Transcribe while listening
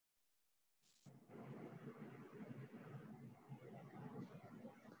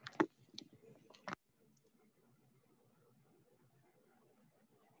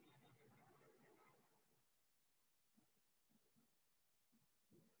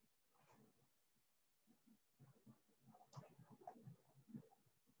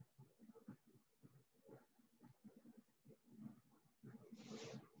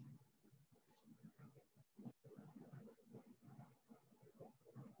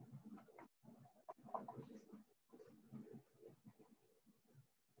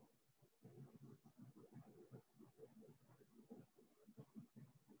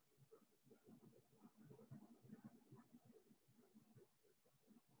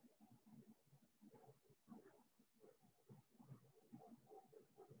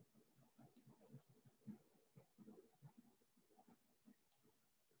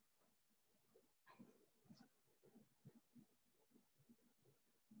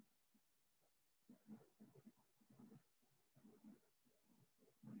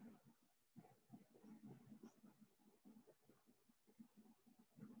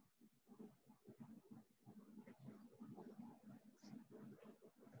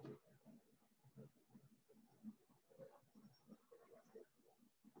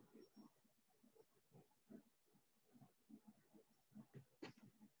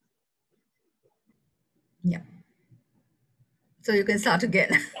Yeah. So you can start again.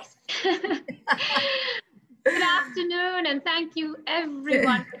 Yes. Good afternoon, and thank you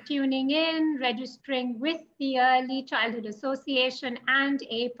everyone for tuning in, registering with the Early Childhood Association and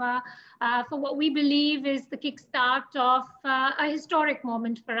APER for what we believe is the kickstart of a historic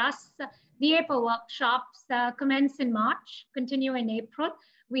moment for us. The APER workshops commence in March, continue in April.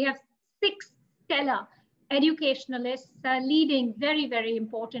 We have 6 stellar educationalists leading very, very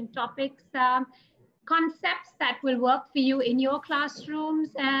important topics. Concepts that will work for you in your classrooms.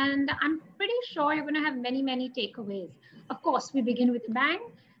 And I'm pretty sure you're going to have many, many takeaways. Of course, we begin with a bang.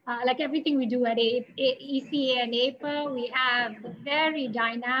 Like everything we do at ECA and APER, we have the very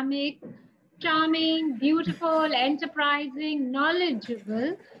dynamic, charming, beautiful, enterprising,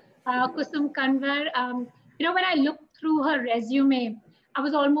 knowledgeable Kusum Kanwar. When I looked through her resume, I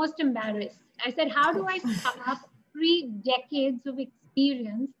was almost embarrassed. I said, how do I sum up 3 decades of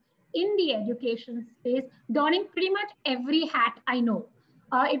experience in the education space, donning pretty much every hat I know?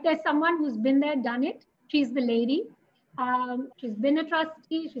 If there's someone who's been there, done it, she's the lady. She's been a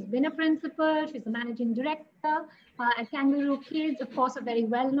trustee, she's been a principal, she's a managing director at Kangaroo Kids, of course, a very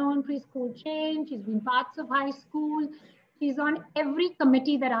well-known preschool chain. She's been parts of high school. She's on every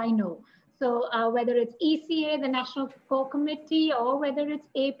committee that I know. So whether it's ECA, the National Core Committee, or whether it's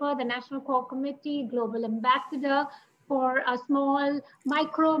APER, the National Core Committee, Global Ambassador for small,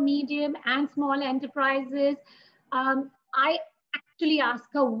 micro, medium, and small enterprises. I actually ask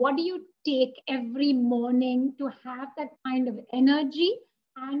her, what do you take every morning to have that kind of energy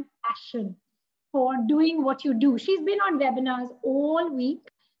and passion for doing what you do? She's been on webinars all week.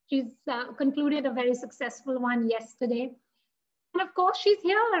 She's concluded a very successful one yesterday. And of course, she's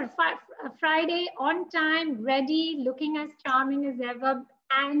here Friday on time, ready, looking as charming as ever.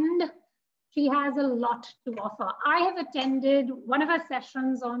 And she has a lot to offer. I have attended one of her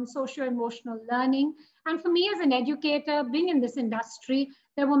sessions on socio-emotional learning. And for me as an educator, being in this industry,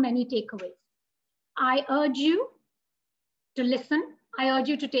 there were many takeaways. I urge you to listen. I urge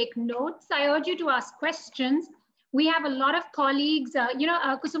you to take notes. I urge you to ask questions. We have a lot of colleagues,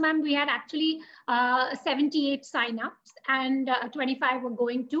 Kusumam, we had actually 78 signups and 25 were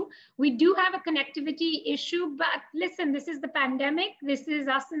going to. We do have a connectivity issue, but listen, this is the pandemic. This is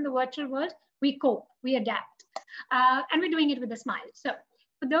us in the virtual world. We cope, we adapt, and we're doing it with a smile. So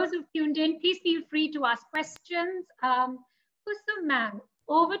for those who've tuned in, please feel free to ask questions. Kusum, ma'am,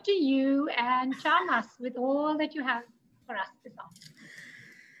 over to you and charm us with all that you have for us this afternoon.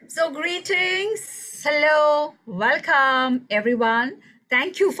 So greetings, hello, welcome everyone.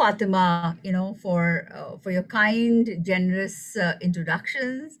 Thank you, Fatima, for your kind, generous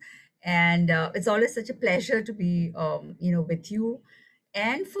introductions, and it's always such a pleasure to be, with you,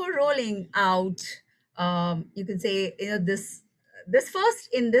 and for rolling out, you can say, this first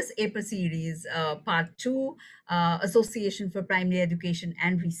in this APER series, part two, Association for Primary Education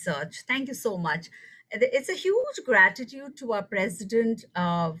and Research. Thank you so much. It's a huge gratitude to our president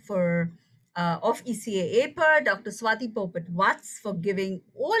of ECA APER, Dr. Swati Popat Watts, for giving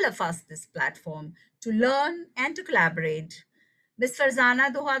all of us this platform to learn and to collaborate. Ms. Farzana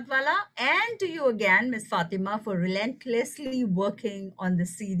Dohadwala, and to you again, Ms. Fatima, for relentlessly working on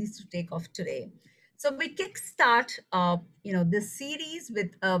this series to take off today. So we kickstart, this series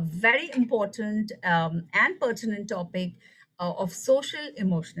with a very important and pertinent topic of social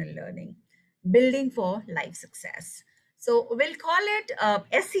emotional learning, building for life success. So we'll call it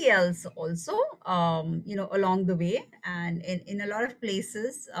SELs also, along the way. And in a lot of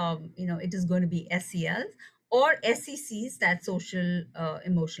places, it is going to be SELs or SECs, that social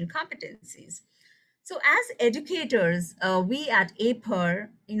emotional competencies. So as educators, we at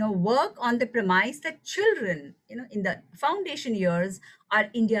APER, work on the premise that children, in the foundation years are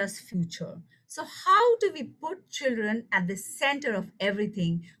India's future. So how do we put children at the center of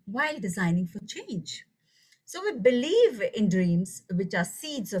everything while designing for change? So we believe in dreams, which are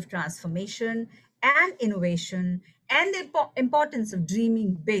seeds of transformation and innovation, and the importance of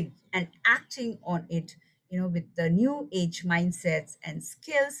dreaming big and acting on it, with the new age mindsets and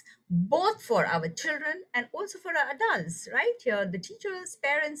skills, both for our children and also for our adults, right? Here, the teachers,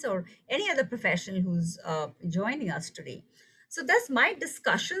 parents, or any other professional who's joining us today. So thus my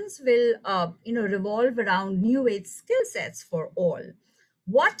discussions will, revolve around new age skill sets for all.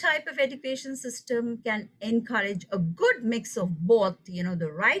 What type of education system can encourage a good mix of both, the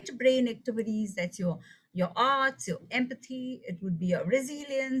right brain activities, that's your arts, your empathy, it would be your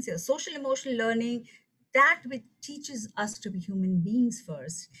resilience, your social emotional learning, that which teaches us to be human beings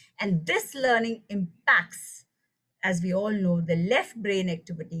first. And this learning impacts, as we all know, the left brain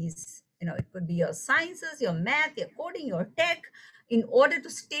activities. It could be your sciences, your math, your coding, your tech, in order to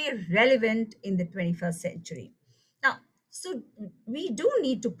stay relevant in the 21st century. Now, so we do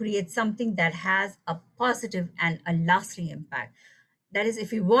need to create something that has a positive and a lasting impact. That is,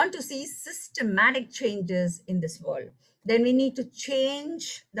 if we want to see systematic changes in this world, then we need to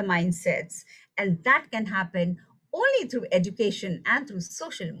change the mindsets. And that can happen only through education and through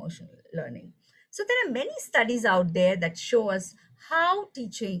social emotional learning. So there are many studies out there that show us how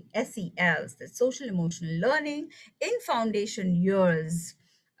teaching SELs, the social emotional learning, in foundation years,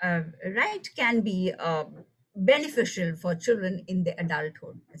 right, can be beneficial for children in their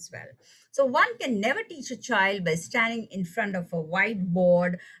adulthood as well. So one can never teach a child by standing in front of a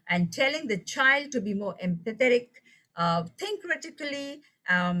whiteboard and telling the child to be more empathetic, think critically,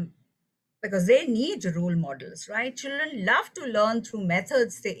 because they need role models, right? Children love to learn through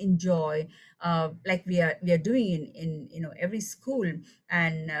methods they enjoy, like we are doing in every school,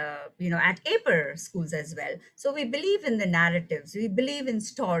 and at APER schools as well. So we believe in the narratives, we believe in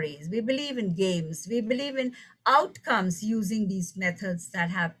stories, we believe in games, we believe in outcomes using these methods that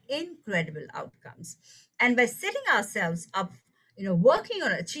have incredible outcomes. And by setting ourselves up, working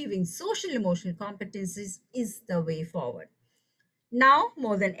on achieving social emotional competencies is the way forward. Now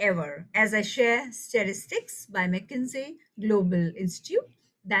more than ever, as I share statistics by McKinsey Global Institute,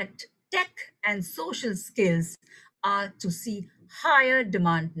 that tech and social skills are to see higher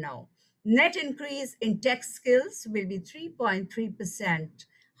demand now. Net increase in tech skills will be 3.3%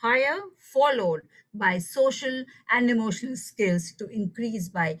 higher, followed by social and emotional skills to increase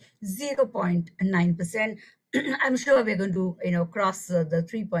by 0.9%. I'm sure we're going to cross the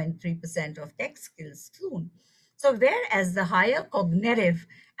 3.3% of tech skills soon. So whereas the higher cognitive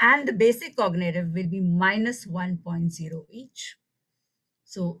and the basic cognitive will be minus 1.0 each.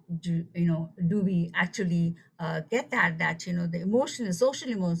 So do we actually get that the emotional, social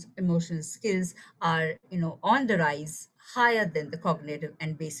emotional skills are on the rise higher than the cognitive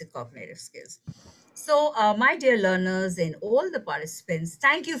and basic cognitive skills. So my dear learners and all the participants,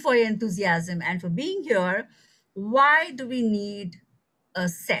 thank you for your enthusiasm and for being here. Why do we need a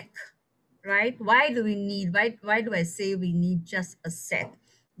SEC? Right? Why do I say we need just a set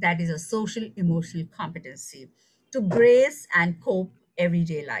that is a social emotional competency to brace and cope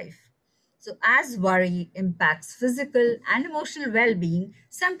everyday life? So as worry impacts physical and emotional well-being,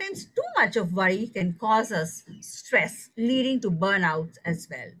 sometimes too much of worry can cause us stress, leading to burnout as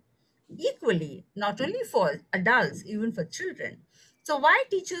well. Equally, not only for adults, even for children. So, why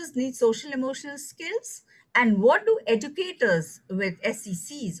teachers need social emotional skills? And what do educators with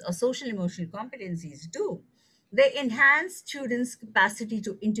SECs or social emotional competencies do? They enhance students' capacity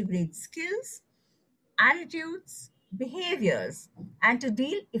to integrate skills, attitudes, behaviors, and to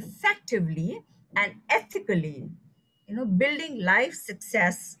deal effectively and ethically, building life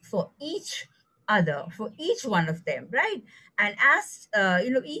success for each other, for each one of them, right? And as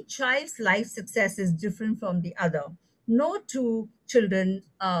each child's life success is different from the other. No two children,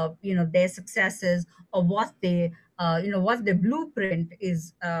 their successes or what their blueprint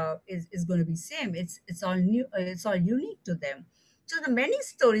is going to be same. It's all new. It's all unique to them. So the many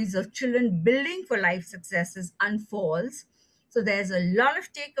stories of children building for life successes unfolds. So there's a lot of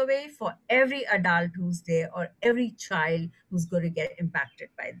takeaway for every adult who's there or every child who's going to get impacted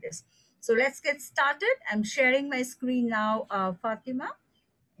by this. So let's get started. I'm sharing my screen now, Fatima,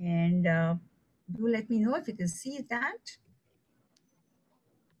 and do let me know if you can see that.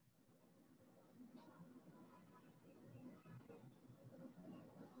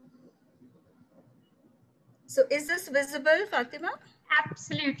 So is this visible, Fatima?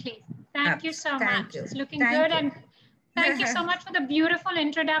 Absolutely. Thank you so Thank much. you. It's looking good. Thank you. And thank you so much for the beautiful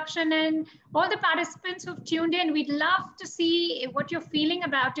introduction and all the participants who've tuned in. We'd love to see what you're feeling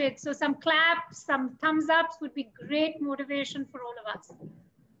about it. So some claps, some thumbs ups would be great motivation for all of us.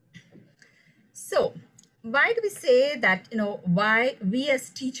 So, why do we say that, why we as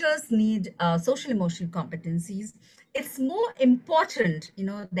teachers need social emotional competencies? It's more important,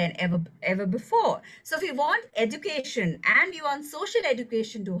 than ever before. So, if we want education and we want social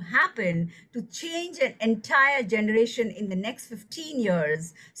education to happen to change an entire generation in the next 15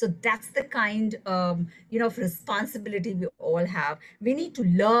 years, so that's the kind, of responsibility we all have. We need to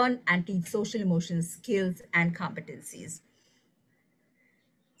learn and teach social emotional skills and competencies.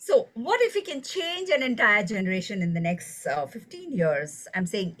 So, what if we can change an entire generation in the next 15 years? I'm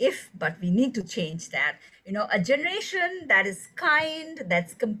saying if, but we need to change that. A generation that is kind,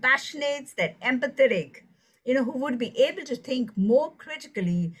 that's compassionate, that empathetic, who would be able to think more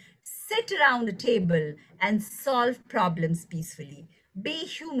critically, sit around a table and solve problems peacefully. Be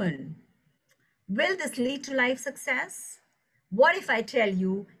human. Will this lead to life success? What if I tell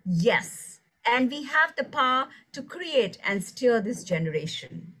you yes? And we have the power to create and steer this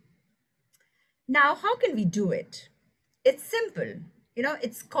generation. Now, how can we do it? It's simple.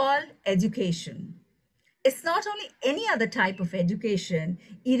 It's called education. It's not only any other type of education,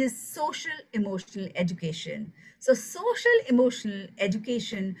 it is social emotional education. So, social emotional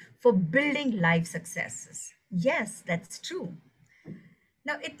education for building life successes. Yes, that's true.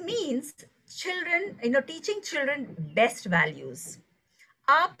 Now, it means children, teaching children best values.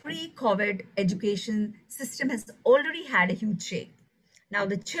 Our pre COVID education system has already had a huge shake. Now,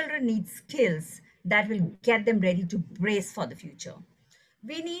 the children need skills that will get them ready to brace for the future.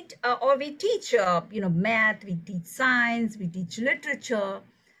 We need, or we teach, math, we teach science, we teach literature.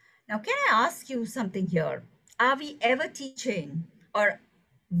 Now, can I ask you something here? Are we ever teaching, or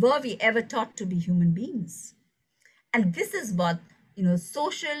were we ever taught to be human beings? And this is what,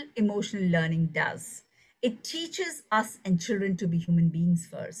 social emotional learning does. It teaches us and children to be human beings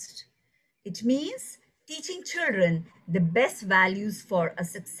first. It means teaching children the best values for a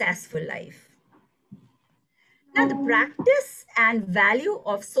successful life. Now, the practice and value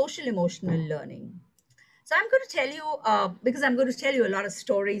of social emotional learning. So I'm going to tell you, because I'm going to tell you a lot of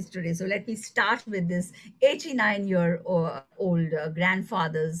stories today. So let me start with this 89-year-old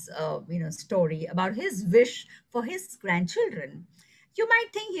grandfather's, story about his wish for his grandchildren. You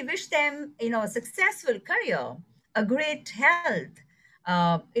might think he wished them, a successful career, a great health,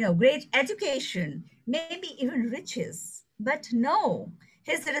 great education, maybe even riches. But no,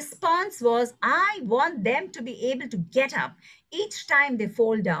 his response was, I want them to be able to get up each time they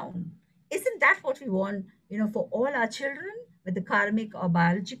fall down. Isn't that what we want, for all our children, whether karmic or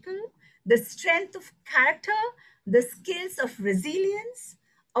biological? The strength of character, the skills of resilience,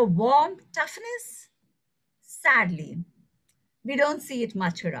 a warm toughness? Sadly, we don't see it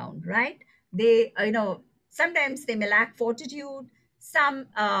much around, right? They, sometimes they may lack fortitude, some,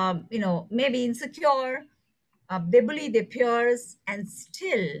 maybe insecure, they bully their peers, and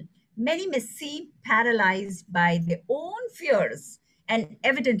still many may seem paralyzed by their own fears and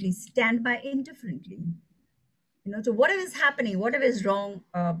evidently stand by indifferently, to whatever is happening, whatever is wrong,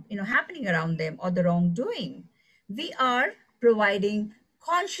 happening around them, or the wrongdoing. We are providing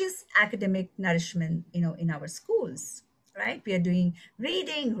conscious academic nourishment, in our schools, right? We are doing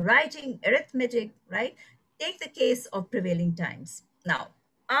reading, writing, arithmetic, right? Take the case of prevailing times. Now,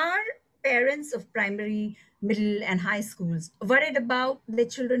 are parents of primary, middle, and high schools worried about their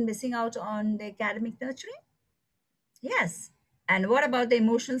children missing out on the academic nurturing? Yes. And what about the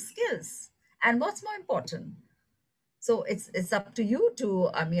emotional skills? And what's more important? So it's up to you to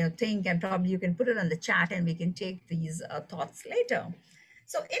think, and probably you can put it on the chat and we can take these thoughts later.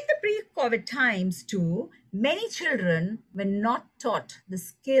 So in the pre-COVID times too, many children were not taught the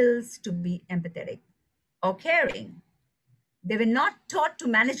skills to be empathetic or caring. They were not taught to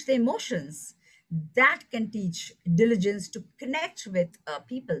manage their emotions. That can teach diligence to connect with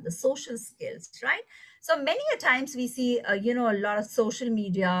people, the social skills, right? So many a times we see, a lot of social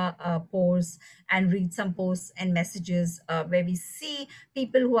media posts and read some posts and messages where we see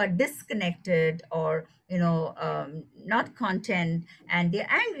people who are disconnected or, not content, and they're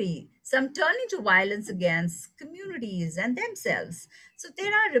angry. Some turning to violence against communities and themselves. So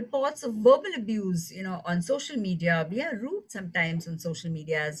there are reports of verbal abuse, on social media. We are rude sometimes on social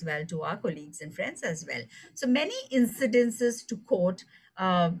media as well to our colleagues and friends as well. So many incidences to quote.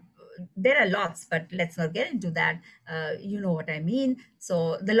 There are lots, but let's not get into that. You know what I mean.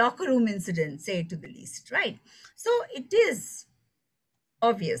 So the locker room incident, say it to the least, right? So it is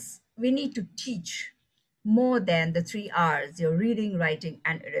obvious we need to teach more than the 3 R's, your reading, writing,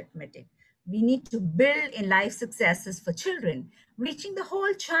 and arithmetic. We need to build in life successes for children, reaching the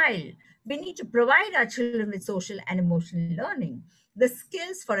whole child. We need to provide our children with social and emotional learning, the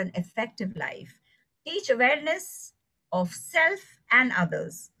skills for an effective life, teach awareness of self and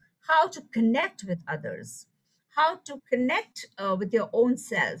others, how to connect with others, how to connect with your own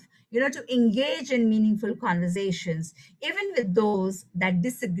self, to engage in meaningful conversations, even with those that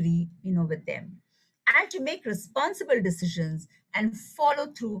disagree, with them, and to make responsible decisions and follow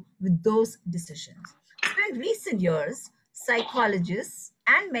through with those decisions. So, in recent years, psychologists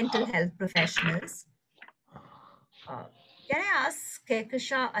and mental health professionals, uh, can I ask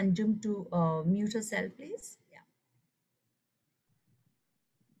Kekasha Anjum to mute herself, please? Yeah.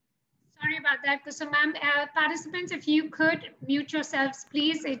 Sorry about that, Kusum ma'am. Participants, if you could mute yourselves,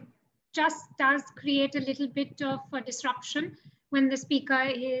 please. It just does create a little bit of a disruption when the speaker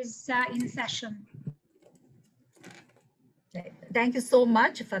is in session. Right. Thank you so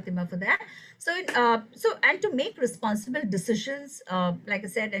much, Fatima, for that. And to make responsible decisions, like I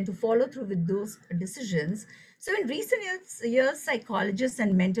said, and to follow through with those decisions. So, in recent years, psychologists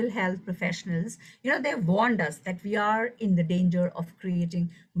and mental health professionals, they've warned us that we are in the danger of creating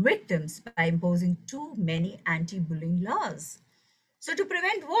victims by imposing too many anti-bullying laws. So, to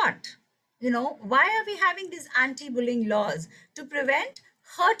prevent what? Why are we having these anti bullying laws? To prevent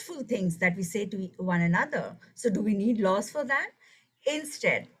hurtful things that we say to one another. So, do we need laws for that?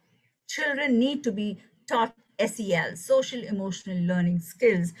 Instead, children need to be taught SEL, social emotional learning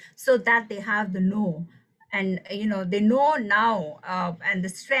skills, so that they have the know. And they know now and the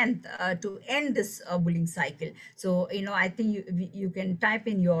strength to end this bullying cycle. So I think you can type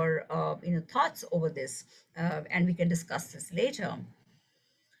in your thoughts over this, and we can discuss this later.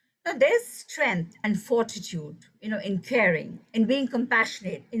 Now, there's strength and fortitude, in caring, in being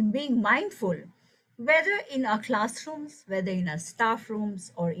compassionate, in being mindful, whether in our classrooms, whether in our staff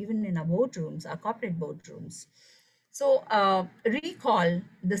rooms, or even in our boardrooms, our corporate boardrooms. So, recall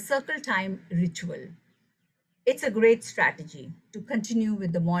the circle time ritual. It's a great strategy to continue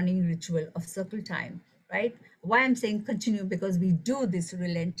with the morning ritual of circle time, right? Why I'm saying continue, because we do this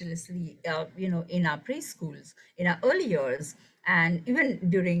relentlessly, in our preschools, in our early years, and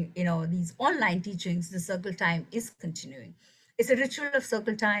even during these online teachings, the circle time is continuing. It's a ritual of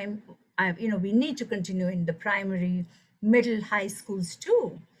circle time. We need to continue in the primary, middle, high schools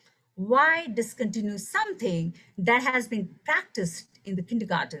too. Why discontinue something that has been practiced in the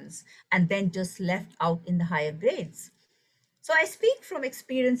kindergartens and then just left out in the higher grades? So I speak from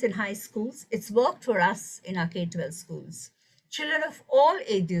experience in high schools. It's worked for us in our K-12 schools. Children of all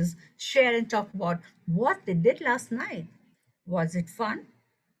ages share and talk about what they did last night. Was it fun?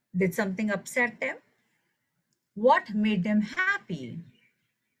 Did something upset them? What made them happy?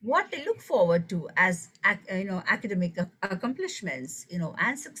 What they look forward to as academic accomplishments,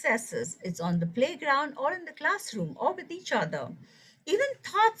 and successes. It's on the playground or in the classroom or with each other. Even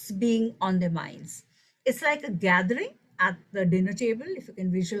thoughts being on their minds. It's like a gathering at the dinner table, if you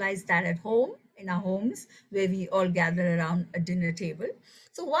can visualize that at home, in our homes, where we all gather around a dinner table.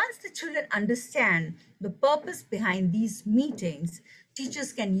 So once the children understand the purpose behind these meetings,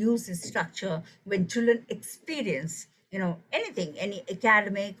 teachers can use this structure when children experience anything, any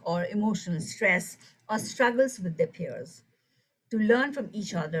academic or emotional stress or struggles with their peers, to learn from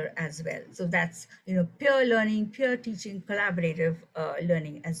each other as well. So that's peer learning, peer teaching, collaborative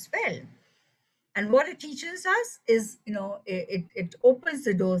learning as well. And what it teaches us is it opens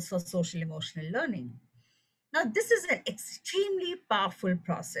the doors for social emotional learning. Now, this is an extremely powerful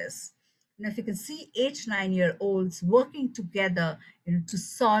process. If you can see 8 9 year olds working together to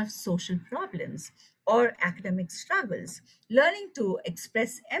solve social problems or academic struggles, learning to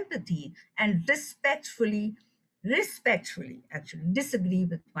express empathy and respectfully actually disagree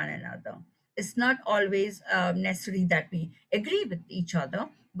with one another. It's not always necessary that we agree with each other,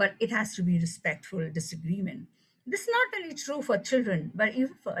 but it has to be respectful disagreement. This is not only true for children, but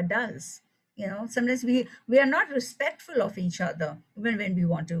even for adults. Sometimes we are not respectful of each other, even when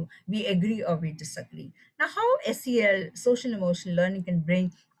we agree or we disagree. Now, how SEL, social emotional learning, can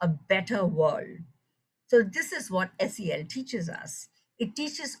bring a better world? So this is what SEL teaches us. It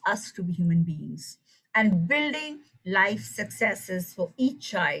teaches us to be human beings and building life successes for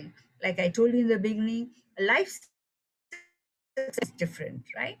each child. Like I told you in the beginning, life success is different,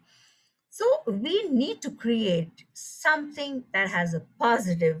 right? So we need to create something that has a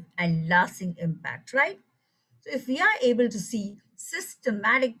positive and lasting impact, right? So if we are able to see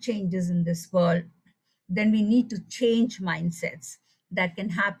systematic changes in this world, then we need to change mindsets. That can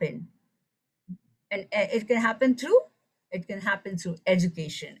happen, and it can happen through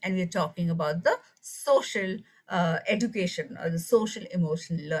education, and we're talking about the social education or the social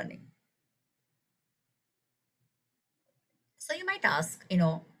emotional learning. So you might ask,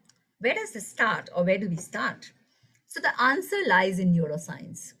 where does this start, or where do we start? So the answer lies in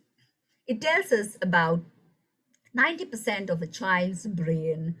neuroscience. It tells us about 90% of a child's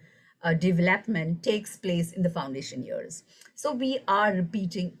brain development takes place in the foundation years. So we are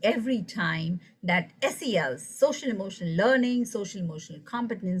repeating every time that SELs, social emotional learning, social emotional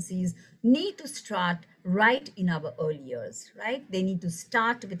competencies, need to start right in our early years, right? They need to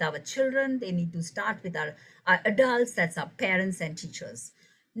start with our children, they need to start with our adults, that's our parents and teachers.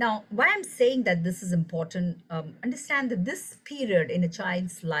 Now, why I'm saying that this is important, understand that this period in a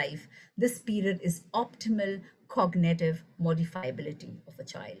child's life, this period is optimal cognitive modifiability of a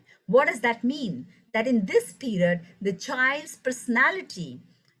child. What does that mean? That in this period, the child's personality,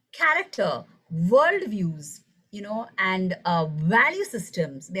 character, worldviews, and value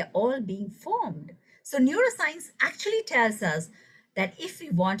systems, they're all being formed. So, neuroscience actually tells us that if we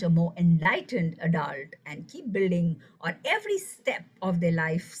want a more enlightened adult and keep building on every step of their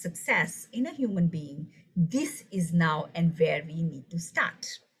life success in a human being, this is now and where we need to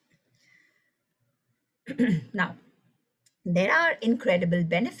start. Now, there are incredible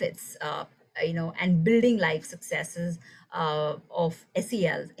benefits, and building life successes of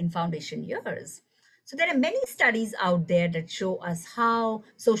SEL in foundation years. So there are many studies out there that show us how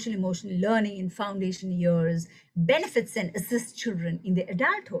social emotional learning in foundation years benefits and assists children in their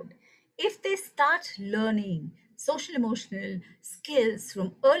adulthood. If they start learning social emotional skills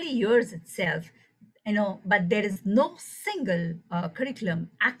from early years itself, but there is no single curriculum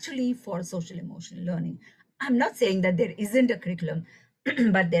actually for social emotional learning. I'm not saying that there isn't a curriculum,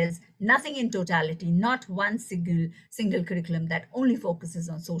 but there's nothing in totality, not one single curriculum that only focuses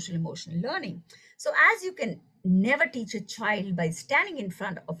on social emotional learning. So as you can never teach a child by standing in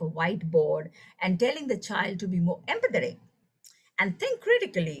front of a whiteboard and telling the child to be more empathetic and think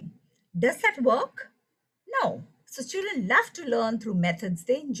critically, does that work? No. So children love to learn through methods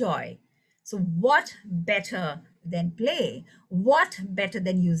they enjoy. So what better than play? What better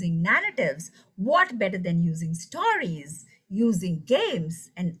than using narratives? What better than using stories, using games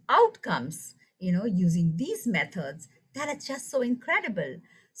and outcomes, using these methods that are just so incredible.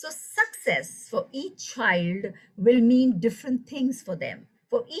 So success for each child will mean different things for them.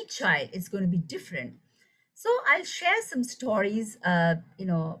 For each child, it's going to be different. So I'll share some stories,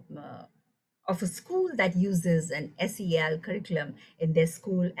 of a school that uses an SEL curriculum in their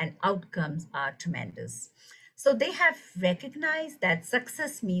school, and outcomes are tremendous. So they have recognized that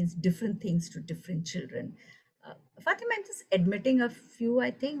success means different things to different children. Fatima, I'm just admitting a few,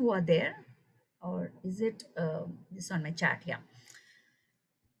 I think, who are there, or is it this on my chat? Yeah.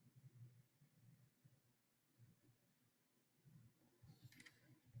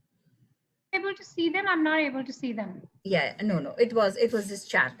 Able to see them? I'm not able to see them. Yeah, no, it was this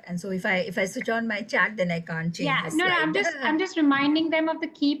chat, and so if I switch on my chat, then I can't change Yeah, the no, no, slide. I'm just reminding them of the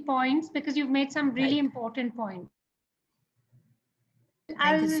key points because you've made some really Right. important points. Thank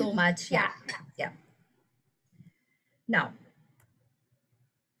you I'll, so much. Yeah, yeah. yeah. Now,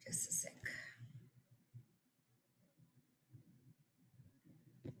 just a sec.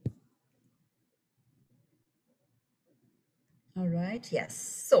 All right. Yes.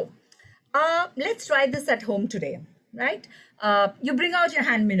 So, let's try this at home today. Right. You bring out your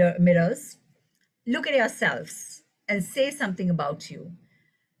hand mirrors, look at yourselves, and say something about you.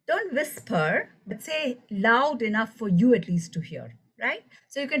 Don't whisper, but say loud enough for you at least to hear. Right.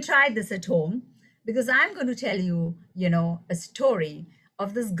 So you can try this at home, because I'm going to tell you, a story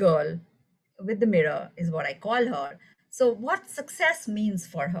of this girl with the mirror, is what I call her. So, what success means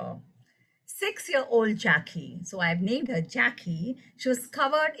for her. 6-year-old Jackie. So I've named her Jackie. She was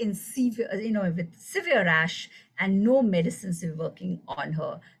covered in severe, with severe rash, and no medicines were working on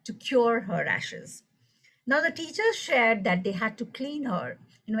her to cure her rashes. Now, the teachers shared that they had to clean her,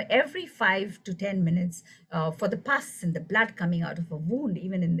 every 5 to 10 minutes, for the pus and the blood coming out of a wound,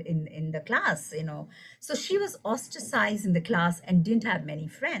 even in the class, So she was ostracized in the class and didn't have many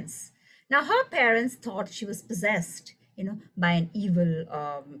friends. Now, her parents thought she was possessed, by an evil,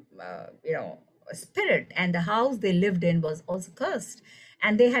 spirit, and the house they lived in was also cursed.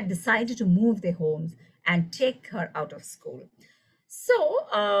 And they had decided to move their homes and take her out of school.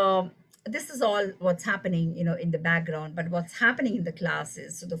 So this is all what's happening, in the background. But what's happening in the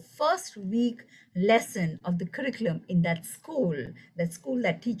classes? So the first week lesson of the curriculum in that school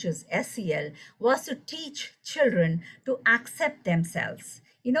that teaches SEL, was to teach children to accept themselves.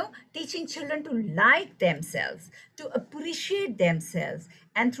 Teaching children to like themselves, to appreciate themselves,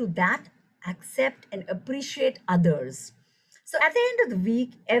 and through that accept and appreciate others. So at the end of the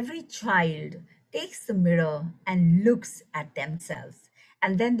week, every child takes the mirror and looks at themselves,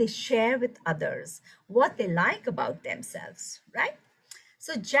 and then they share with others what they like about themselves, right?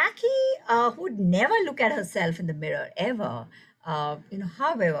 So Jackie would never look at herself in the mirror ever.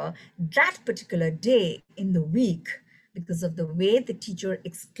 However, that particular day in the week, because of the way the teacher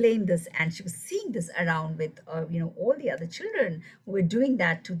explained this, and she was seeing this around with all the other children who were doing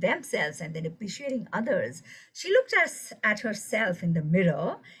that to themselves and then appreciating others, she looked at herself in the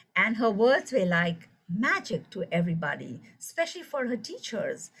mirror, and her words were like magic to everybody, especially for her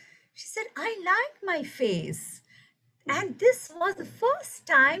teachers. She said, "I like my face." And this was the first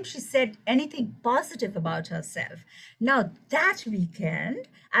time she said anything positive about herself. Now, that weekend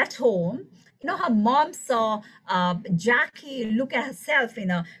at home, her mom saw Jackie look at herself in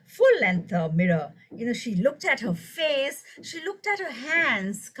a full length mirror. She looked at her face, she looked at her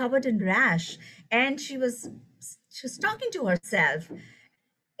hands covered in rash, and she was talking to herself.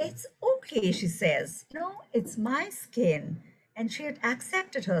 It's okay, she says. It's my skin. And she had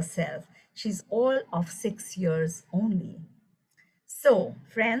accepted herself. She's all of 6 years only. So,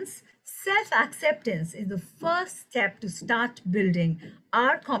 friends, self acceptance is the first step to start building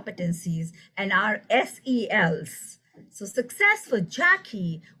our competencies and our SELs. So, success for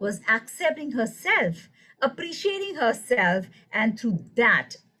Jackie was accepting herself, appreciating herself, and through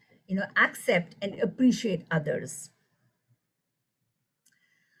that, accept and appreciate others.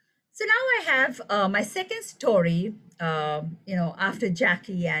 So now I have my second story, after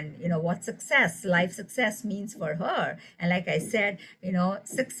Jackie and, what life success means for her. And like I said,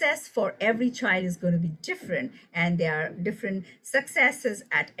 success for every child is going to be different, and there are different successes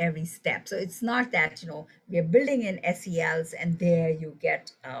at every step. So it's not that, we are building in SELs and there you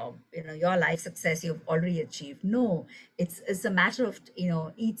get, your life success you've already achieved. No, it's a matter of,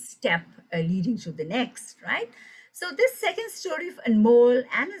 each step leading to the next, right? So, this second story of Anmol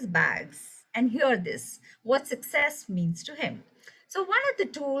and his bags, and hear this what success means to him. So, one of the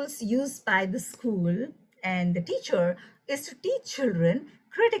tools used by the school and the teacher is to teach children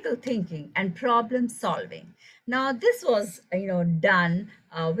critical thinking and problem solving. Now, this was done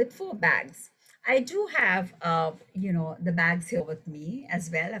with 4 bags. I do have the bags here with me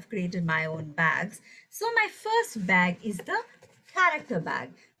as well. I've created my own bags. So my first bag is the character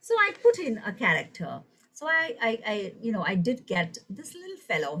bag. So I put in a character. So I did get this little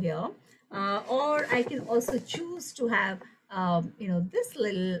fellow here, or I can also choose to have, this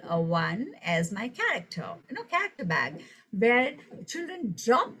little one as my character, character bag, where children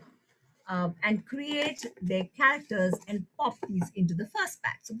drop and create their characters and pop these into the first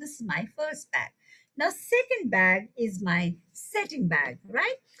bag. So this is my first bag. Now, second bag is my setting bag,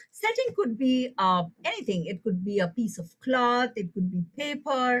 right? Setting could be anything. It could be a piece of cloth, it could be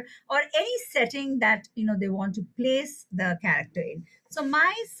paper, or any setting that they want to place the character in. So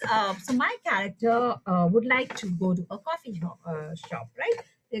my character would like to go to a shop, right?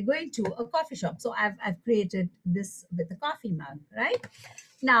 They're going to a coffee shop. So I've created this with a coffee mug, right?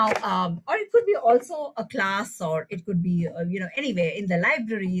 Now, or it could be also a class, or it could be, anywhere in the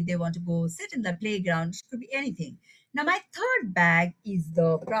library. They want to go sit in the playground. It could be anything. Now, my third bag is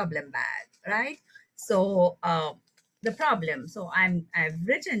the problem bag, right? So, the problem. So, I've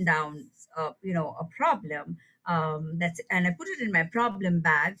written down, a problem. And I put it in my problem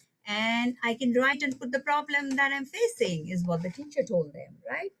bag, and I can write and put the problem that I'm facing is what the teacher told them,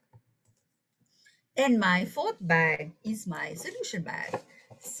 right? And my fourth bag is my solution bag.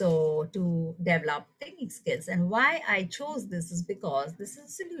 So to develop thinking skills. And why I chose this is because this is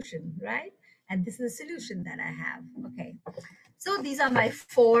a solution, right? And this is a solution that I have. Okay. So these are my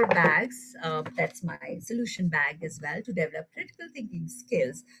 4 bags. That's my solution bag as well to develop critical thinking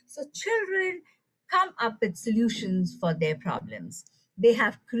skills. So children come up with solutions for their problems. They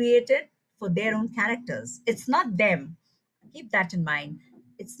have created for their own characters. It's not them. Keep that in mind.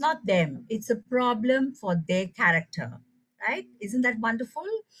 It's not them, it's a problem for their character, right? Isn't that wonderful?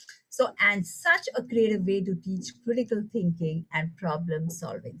 So, and such a creative way to teach critical thinking and problem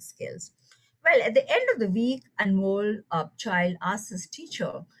solving skills. Well, at the end of the week, Anmol, child, asks his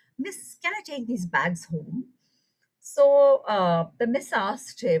teacher, Miss, can I take these bags home? So the miss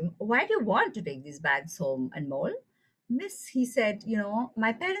asked him, Why do you want to take these bags home, Anmol? Miss, he said,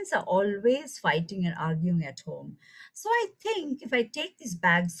 my parents are always fighting and arguing at home. So I think if I take these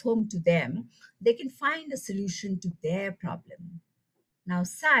bags home to them, they can find a solution to their problem. Now,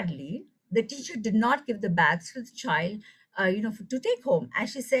 sadly, the teacher did not give the bags to the child, to take home. And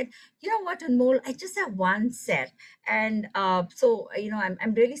she said, you know what, Anmol, I just have one set. And I'm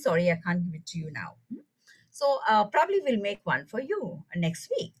really sorry I can't give it to you now. So probably we'll make one for you next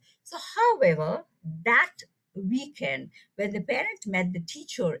week. So, however, that weekend, when the parent met the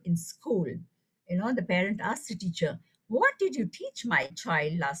teacher in school, the parent asked the teacher, What did you teach my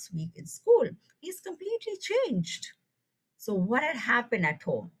child last week in school? He's completely changed. So, what had happened at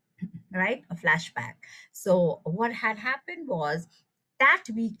home? Right? A flashback. So, what had happened was that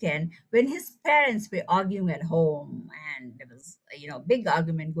weekend when his parents were arguing at home, and there was big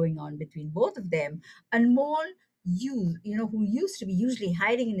argument going on between both of them. Anmol, who used to be usually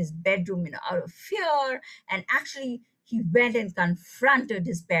hiding in his bedroom, out of fear, and actually he went and confronted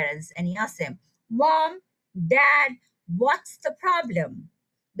his parents, and he asked them, Mom, Dad, what's the problem?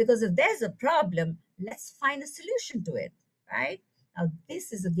 Because if there's a problem, let's find a solution to it, right? Now,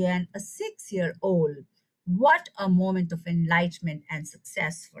 this is again a 6 year old. What a moment of enlightenment and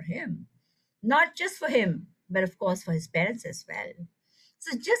success for him. Not just for him, but of course for his parents as well.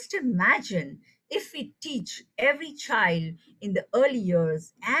 So just imagine if we teach every child in the early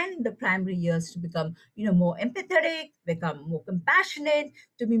years and in the primary years to become, more empathetic, become more compassionate,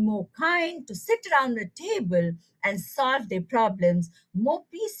 to be more kind, to sit around a table and solve their problems more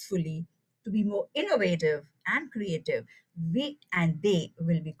peacefully, to be more innovative and creative, we and they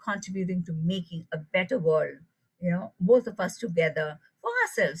will be contributing to making a better world, both of us together, for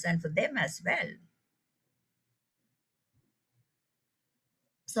ourselves and for them as well.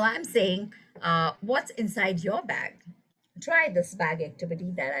 So I'm saying, what's inside your bag? Try this bag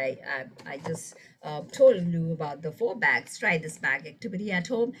activity that I just told you about, the 4 bags. Try this bag activity at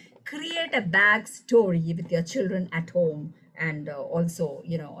home. Create a bag story with your children at home, and also,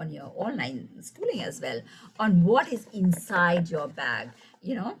 on your online schooling as well, on what is inside your bag.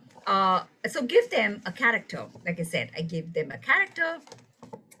 So give them a character. Like I said, I give them a character.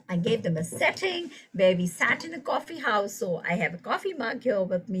 I gave them a setting where we sat in a coffee house. So I have a coffee mug here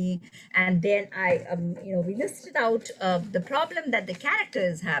with me, and then we listed out the problem that the character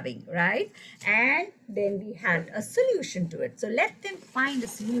is having, right? And then we had a solution to it. So let them find a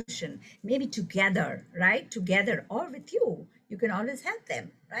solution, maybe together, right? Together or with you. You can always help them,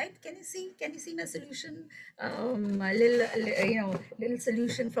 right? Can you see? Can you see my solution? A little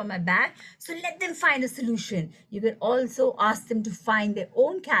solution from my bag. So let them find a solution. You can also ask them to find their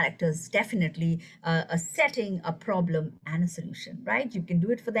own characters. Definitely, a setting, a problem, and a solution, right? You can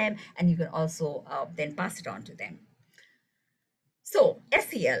do it for them, and you can also then pass it on to them. So,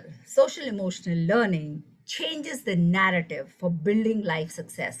 SEL, social emotional learning, changes the narrative for building life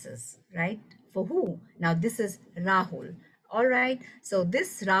successes, right? For who? Now, this is Rahul. All right. So,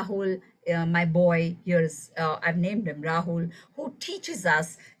 this Rahul, my boy, here's, I've named him Rahul, who teaches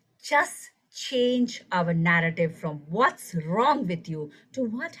us just change our narrative from what's wrong with you to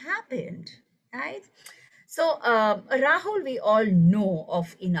what happened, right? So Rahul, we all know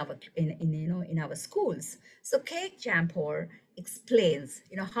of in our schools. So Cake Jampor explains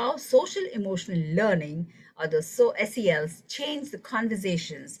how social emotional learning, or the SELs, change the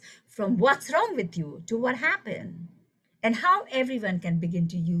conversations from what's wrong with you to what happened, and how everyone can begin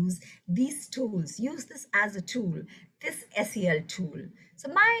to use these tools, use this as a tool, this SEL tool.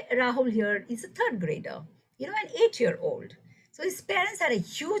 So my Rahul here is a third grader, an 8-year-old. So his parents had a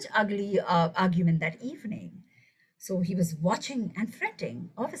huge, ugly argument that evening. So he was watching and fretting.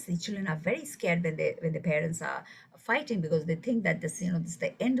 Obviously, children are very scared when the parents are fighting, because they think that this is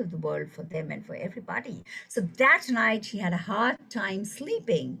the end of the world for them and for everybody. So that night he had a hard time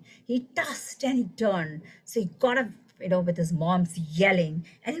sleeping. He tossed and he turned. So he got up, with his mom's yelling,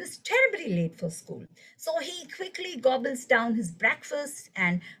 and he was terribly late for school. So he quickly gobbles down his breakfast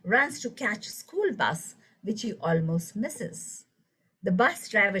and runs to catch a school bus, which he almost misses. The bus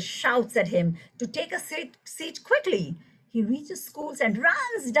driver shouts at him to take a seat quickly. He reaches schools and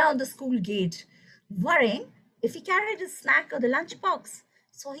runs down the school gate, worrying if he carried his snack or the lunchbox.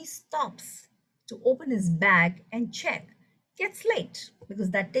 So he stops to open his bag and check. Gets late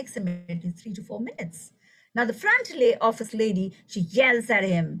because that takes him maybe 3 to 4 minutes. Now the office lady, she yells at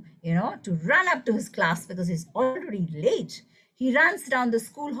him, to run up to his class because he's already late. He runs down the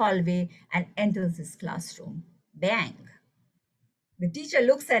school hallway and enters his classroom. Bang! The teacher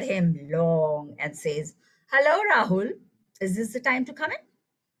looks at him long and says, "Hello, Rahul. Is this the time to come in?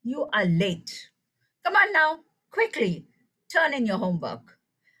 You are late. Come on now, quickly, turn in your homework."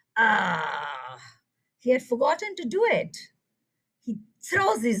 Ah, he had forgotten to do it. He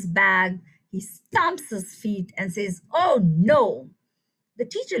throws his bag, he stamps his feet and says, "Oh no." The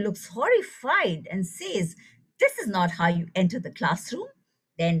teacher looks horrified and says, "This is not how you enter the classroom.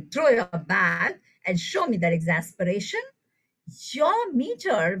 Then throw your bag and show me that exasperation." Your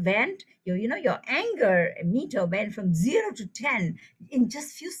meter went, your anger meter went from 0 to 10 in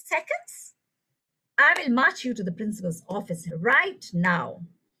just few seconds. I will march you to the principal's office right now.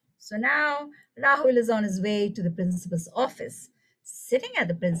 So now Rahul is on his way to the principal's office. Sitting at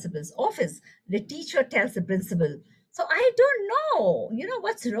the principal's office, the teacher tells the principal, "So I don't know,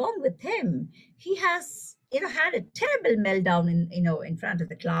 what's wrong with him. He has, had a terrible meltdown in front of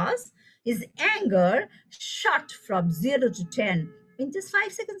the class. His anger shot from 0 to 10 in just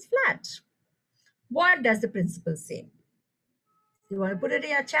 5 seconds flat." What does the principal say? You want to put it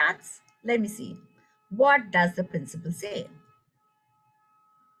in your chats? Let me see. What does the principal say?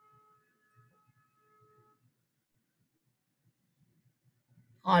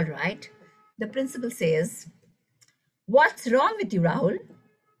 All right. The principal says, "What's wrong with you, Rahul?"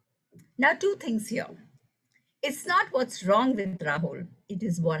 Now, two things here. It's not what's wrong with Rahul, it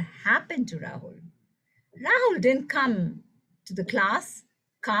is what happened to Rahul. Rahul didn't come to the class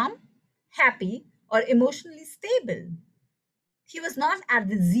calm, happy, or emotionally stable. He was not at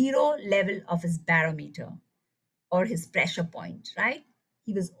the zero level of his barometer or his pressure point, right?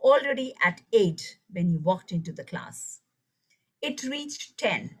 He was already at 8 when he walked into the class. It reached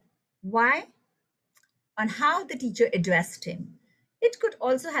 10. Why? On how the teacher addressed him. It could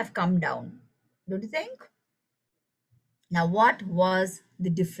also have come down, don't you think? Now, what was the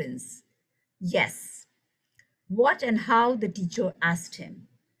difference? Yes, what and how the teacher asked him.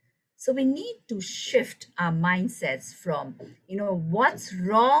 So we need to shift our mindsets from, what's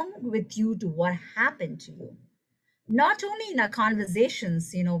wrong with you to what happened to you. Not only in our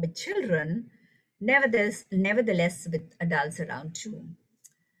conversations, with children, nevertheless with adults around too.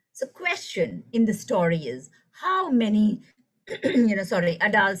 So question in the story is how many,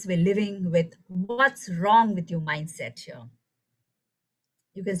 adults were living with what's wrong with your mindset here.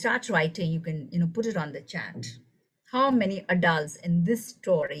 You can start writing, you can, put it on the chat. How many adults in this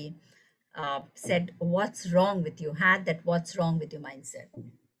story said what's wrong with you, had that what's wrong with your mindset?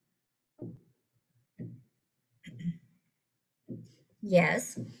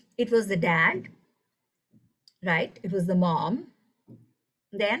 Yes, it was the dad, right? It was the mom.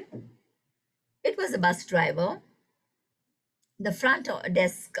 Then it was the bus driver, the front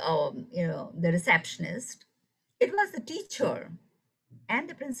desk, the receptionist. It was the teacher and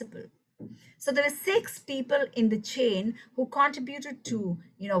the principal. So there were 6 people in the chain who contributed to,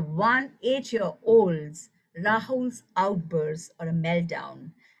 1 8-year-old's Rahul's outburst or a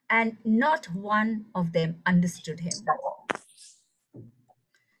meltdown, and not one of them understood him.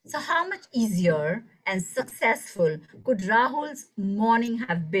 So, how much easier and successful could Rahul's morning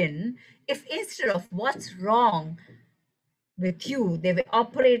have been if instead of what's wrong with you, they were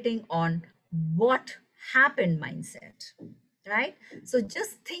operating on what happened mindset, right? So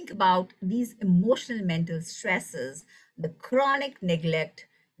just think about these emotional mental stresses, the chronic neglect,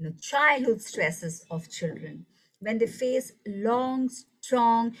 childhood stresses of children when they face long,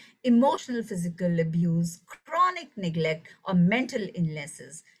 strong emotional physical abuse, chronic neglect, or mental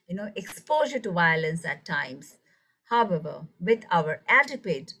illnesses, exposure to violence at times. However, with our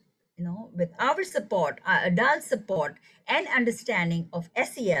adequate, with our support, our adult support and understanding of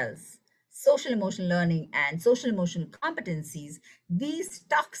SELs, social emotional learning and social emotional competencies, these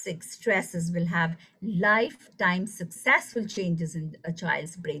toxic stresses will have lifetime successful changes in a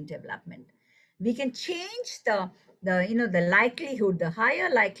child's brain development. We can change the likelihood, the higher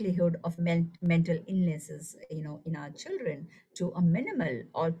likelihood of mental illnesses, in our children to a minimal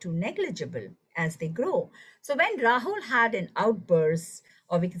or to negligible as they grow. So when Rahul had an outburst,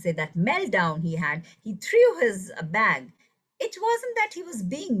 or we can say that meltdown he threw his bag. It wasn't that he was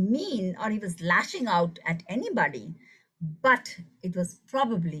being mean or he was lashing out at anybody, but it was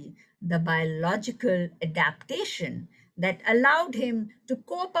probably the biological adaptation that allowed him to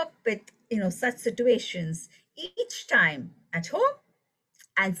cope up with, such situations each time at home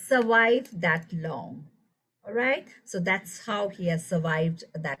and survive that long. All right. So that's how he has survived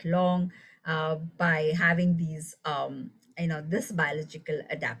that long, by having these, this biological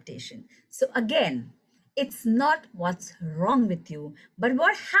adaptation. So again, it's not what's wrong with you, but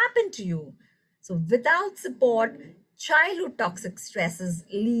what happened to you. So without support, childhood toxic stresses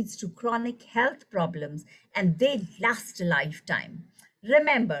leads to chronic health problems and they last a lifetime.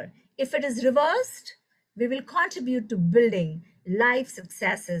 Remember, if it is reversed, we will contribute to building life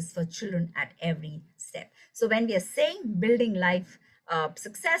successes for children at every step. So when we are saying building life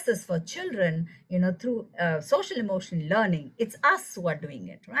successes for children, through social emotional learning, it's us who are doing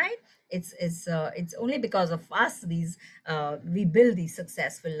it, right? It's only because of us these we build these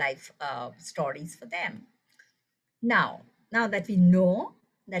successful life stories for them. Now that we know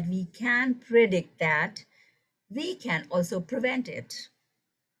that we can predict that, we can also prevent it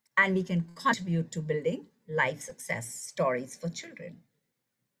and we can contribute to building life success stories for children.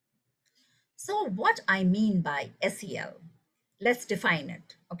 So, what I mean by SEL, let's define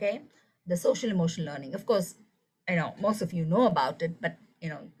it, okay? The social emotional learning. Of course, most of you know about it, but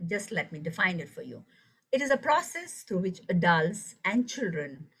just let me define it for you. It is a process through which adults and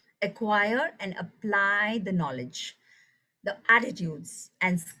children acquire and apply the knowledge, the attitudes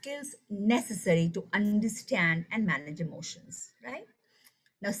and skills necessary to understand and manage emotions, right?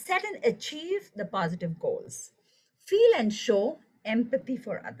 Now, set and achieve the positive goals. Feel and show empathy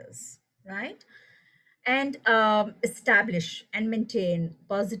for others, right? And establish and maintain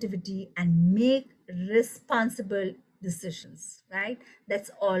positivity and make responsible decisions, right? That's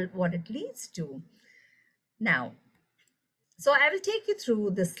all what it leads to. Now, So I will take you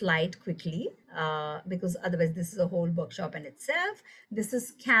through this slide quickly because otherwise this is a whole workshop in itself. This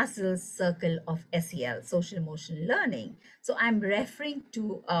is Castle's circle of SEL, social emotional learning. So I'm referring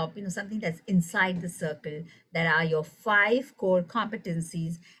to something that's inside the circle. That are your 5 core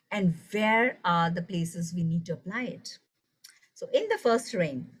competencies, and where are the places we need to apply it. So in the first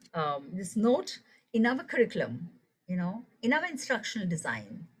ring, this note in our curriculum, in our instructional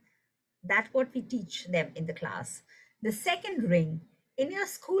design, that's what we teach them in the class. The second ring in your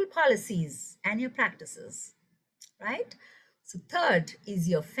school policies and your practices, right? So, third is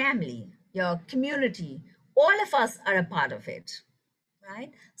your family, your community. All of us are a part of it,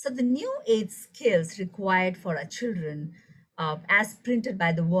 right? So, the new 8 skills required for our children, as printed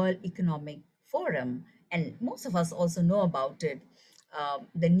by the World Economic Forum, and most of us also know about it.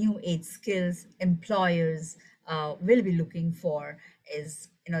 The new 8 skills employers will be looking for is,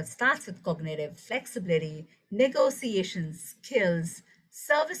 it starts with cognitive flexibility, negotiation skills,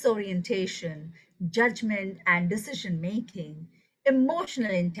 service orientation, judgment and decision making,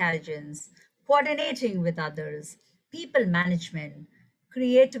 emotional intelligence, coordinating with others, people management,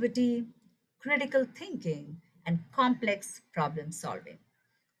 creativity, critical thinking, and complex problem solving.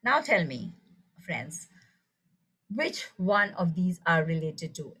 Now tell me, friends, which one of these are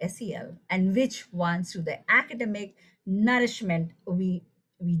related to SEL and which ones to the academic nourishment we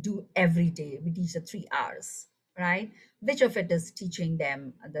do every day. We teach the 3 hours, right? Which of it is teaching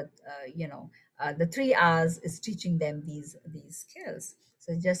them the 3 hours is teaching them these skills.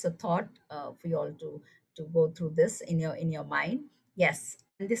 So just a thought for you all to go through this in your mind. Yes,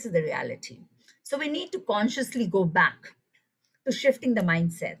 and this is the reality. So we need to consciously go back to shifting the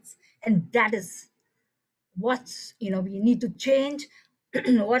mindsets, and that is what's you need to change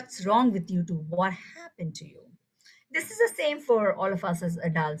what's wrong with you to what happened to you. This is the same for all of us as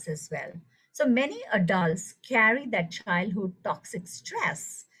adults as well. So many adults carry that childhood toxic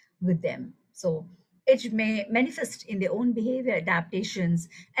stress with them. So it may manifest in their own behavior adaptations,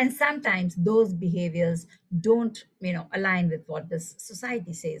 and sometimes those behaviors don't align with what this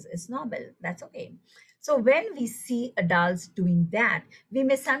society says is normal. That's okay. So when we see adults doing that, we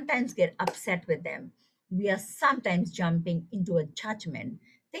may sometimes get upset with them. We are sometimes jumping into a judgment,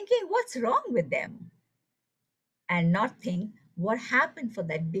 thinking what's wrong with them, and not think what happened for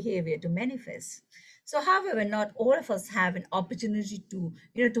that behavior to manifest. So, however, not all of us have an opportunity to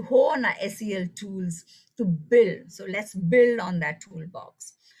hone our SEL tools to build. So, let's build on that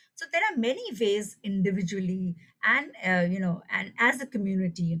toolbox. So, there are many ways individually and as a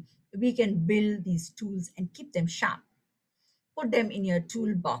community we can build these tools and keep them sharp. Put them in your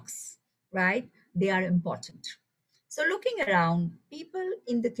toolbox, right? They are important. So, looking around, people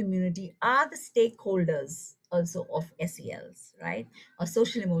in the community are the stakeholders also of SELs, right? Or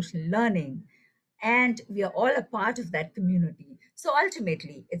social emotional learning. And we are all a part of that community. So,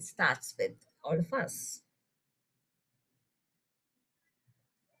 ultimately, it starts with all of us.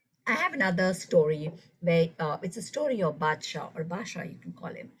 I have another story where it's a story of Badsha, or Basha, you can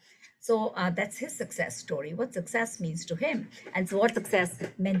call him. So that's his success story, what success means to him, and so what success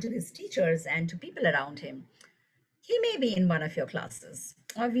meant to his teachers and to people around him. He may be in one of your classes,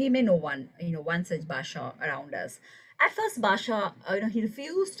 or we may know one such Basha around us. At first, Basha, he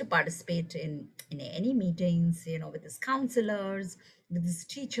refused to participate in any meetings, with his counselors, with his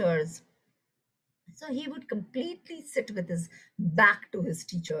teachers. So he would completely sit with his back to his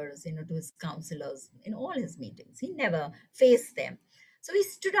teachers, to his counselors in all his meetings. He never faced them. So he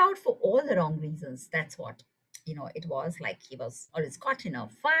stood out for all the wrong reasons. That's what, it was like he was always caught in a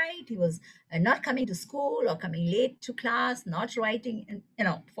fight. He was not coming to school or coming late to class, not writing, and,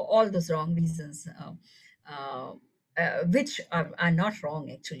 for all those wrong reasons. Uh, which are not wrong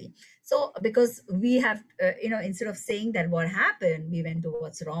actually. So because we have instead of saying that what happened, we went to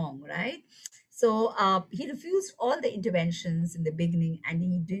what's wrong, right? So he refused all the interventions in the beginning, and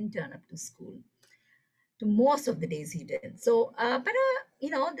he didn't turn up to school. To most of the days he did. So,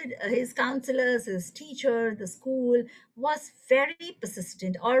 his counselors, his teacher, the school was very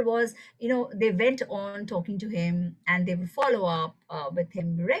persistent, or was, they went on talking to him, and they would follow up with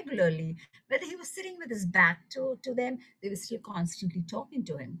him regularly. Whether he was sitting with his back to them, they were still constantly talking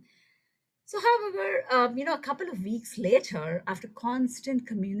to him. So, however, a couple of weeks later, after constant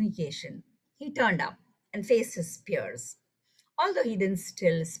communication, he turned up and faced his peers. Although he didn't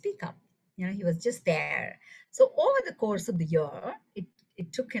still speak up, he was just there. So, over the course of the year,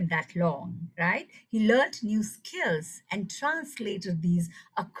 it took him that long, right? He learned new skills and translated these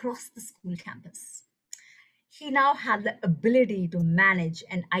across the school campus. He now had the ability to manage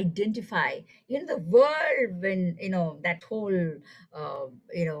and identify the world when that whole uh,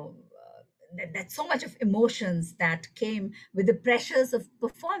 you know that so much of emotions that came with the pressures of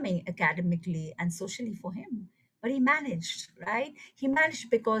performing academically and socially for him. But he managed, right? He managed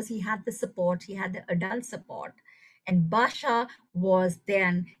because he had the support, he had the adult support. And Basha was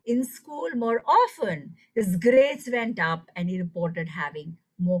then in school more often. His grades went up and he reported having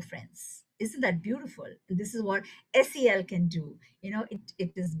more friends. Isn't that beautiful? And this is what SEL can do.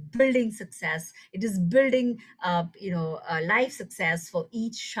 It is building success. It is building, life success for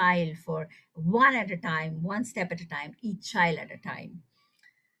each child, for one at a time, one step at a time, each child at a time.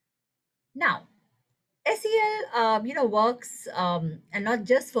 Now, SEL, works, and not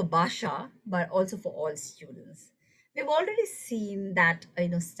just for Basha, but also for all students. We've already seen that,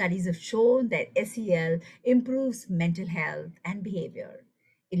 studies have shown that SEL improves mental health and behavior.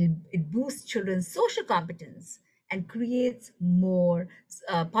 It boosts children's social competence and creates more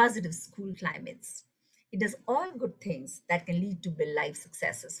positive school climates. It does all good things that can lead to build life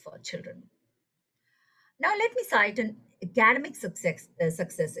successes for children. Now, let me cite an academic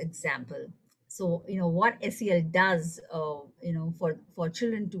success example. So, what SEL does, for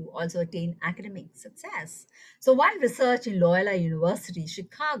children to also attain academic success. So, one research in Loyola University,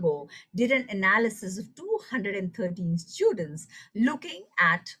 Chicago, did an analysis of 213 students looking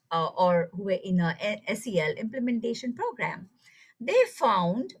at or who were in a SEL implementation program. They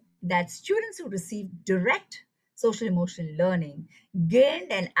found that students who received direct social emotional learning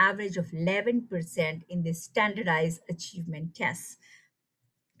gained an average of 11% in the standardized achievement tests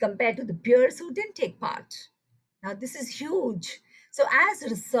compared to the peers who didn't take part. Now, this is huge. So, as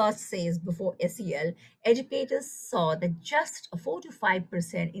research says before SEL, educators saw that just a 4 to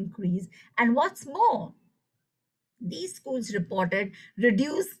 5% increase. And what's more, these schools reported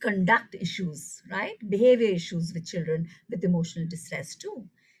reduced conduct issues, right? Behavior issues with children with emotional distress too.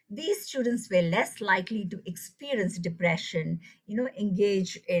 These students were less likely to experience depression,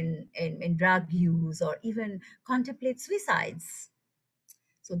 engage in drug use, or even contemplate suicides.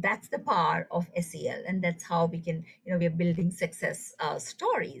 So that's the power of SEL, and that's how we can, we are building success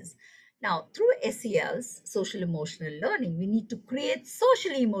stories. Now, through SEL's social emotional learning, we need to create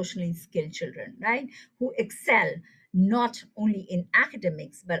socially emotionally skilled children, right, who excel not only in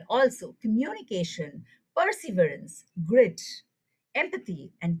academics but also communication, perseverance, grit,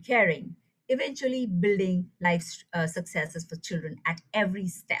 empathy, and caring, eventually building life successes for children at every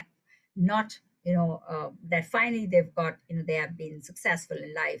step. Not that finally they've got, they have been successful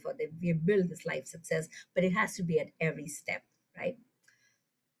in life, or we've built this life success, but it has to be at every step, right?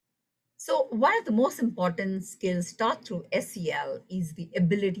 So one of the most important skills taught through SEL is the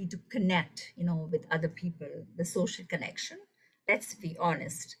ability to connect, with other people, the social connection. Let's be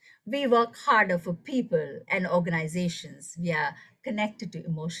honest. We work harder for people and organizations we are connected to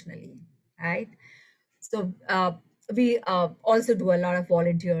emotionally, right? So we also do a lot of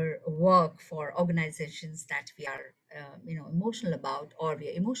volunteer work for organizations that we are, emotional about, or we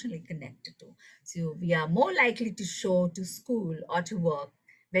are emotionally connected to. So we are more likely to show to school or to work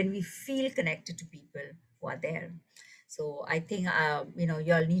when we feel connected to people who are there. So I think,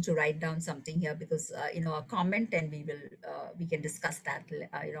 you all need to write down something here, because, a comment, and we can discuss that,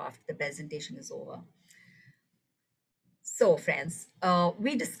 after the presentation is over. So, friends,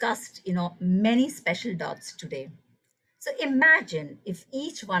 we discussed, many special dots today. So imagine if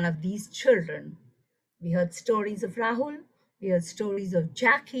each one of these children, we heard stories of Rahul, we heard stories of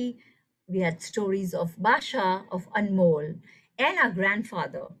Jackie, we had stories of Basha, of Anmol, and our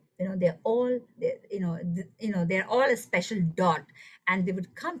grandfather. They're all a special dot, and they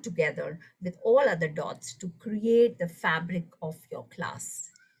would come together with all other dots to create the fabric of your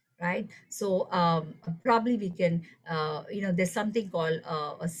class, right? So probably we can, there's something called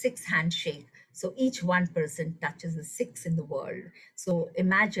a six handshake. So each one person touches the six in the world. So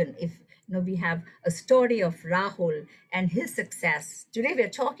imagine if, we have a story of Rahul and his success. Today we are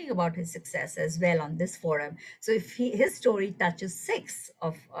talking about his success as well on this forum. So if his story touches six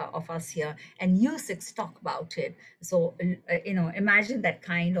of us here, and you six talk about it, so imagine that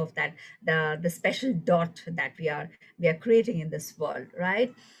kind of that the special dot that we are creating in this world,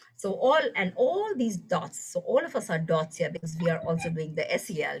 right? So all these dots, so all of us are dots here, because we are also doing the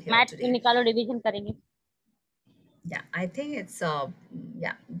SEL here math today. निकालो division करेंगे Yeah, I think it's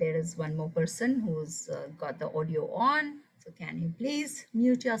yeah, there is one more person who's got the audio on. So can you please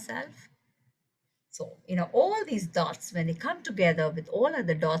mute yourself? So, all these dots, when they come together with all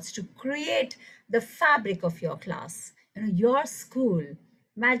other dots to create the fabric of your class, your school,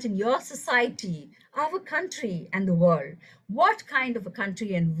 imagine your society, our country, and the world. What kind of a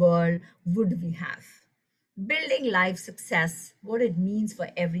country and world would we have? building life success, what it means for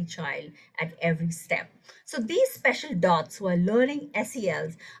every child at every step. So these special dots who are learning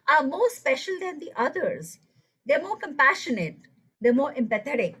SELs are more special than the others. They're more compassionate, they're more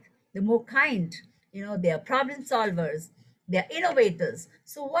empathetic, they're more kind, they are problem solvers, they're innovators.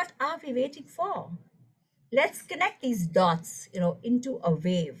 So what are we waiting for? Let's connect these dots, into a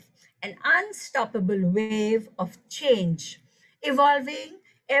wave, an unstoppable wave of change, evolving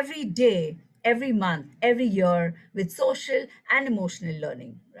every day, every month, every year with social and emotional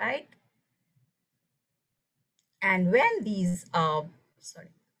learning, right? And when these, sorry,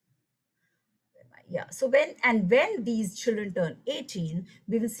 yeah, so when these children turn 18,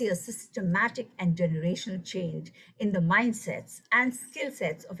 we will see a systematic and generational change in the mindsets and skill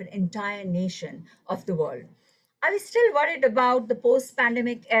sets of an entire nation of the world. Are we still worried about the post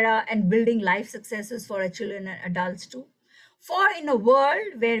pandemic era and building life successes for our children and adults too? For in a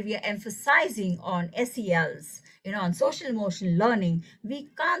world where we are emphasizing on SELs, on social emotional learning, we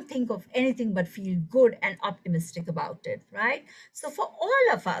can't think of anything but feel good and optimistic about it, right? So for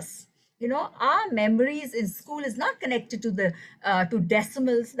all of us, our memories in school is not connected to the to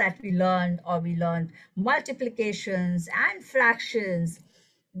decimals that we learned, or we learned multiplications and fractions,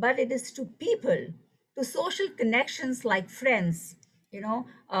 but it is to people, to social connections like friends.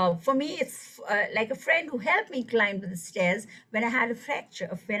 For me, it's like a friend who helped me climb the stairs when I had a fracture,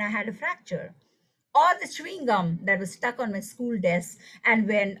 or the chewing gum that was stuck on my school desk, and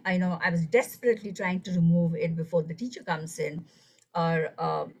when I was desperately trying to remove it before the teacher comes in, or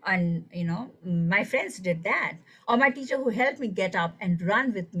and my friends did that, or my teacher who helped me get up and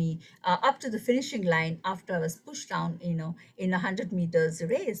run with me up to the finishing line after I was pushed down, in 100 meters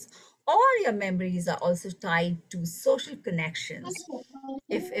race. All your memories are also tied to social connections.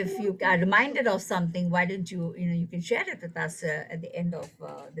 If you are reminded of something, why don't you can share it with us at the end of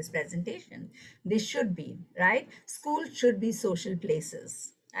this presentation. They should be, right? School should be social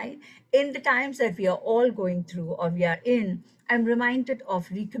places, right? In the times that we are all going through, or we are in, I'm reminded of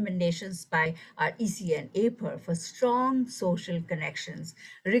recommendations by our EC and APER for strong social connections,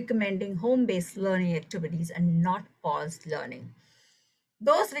 recommending home-based learning activities and not paused learning.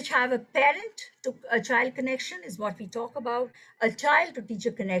 Those which have a parent to a child connection is what we talk about. A child to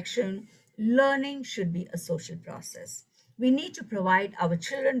teacher connection, learning should be a social process. We need to provide our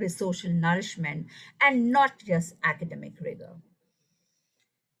children with social nourishment and not just academic rigor.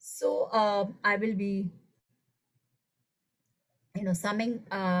 So I will be summing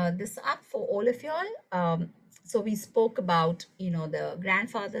this up for all of y'all. So we spoke about the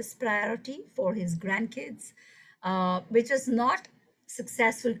grandfather's priority for his grandkids, which is not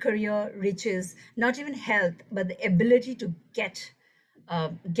successful career, riches, not even health, but the ability to get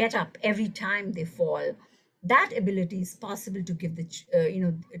up every time they fall. That ability is possible to give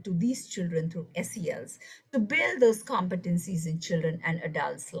to these children through SELs, to build those competencies in children and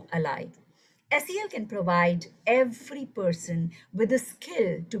adults alike. SEL can provide every person with a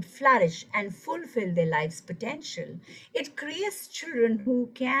skill to flourish and fulfill their life's potential. It creates children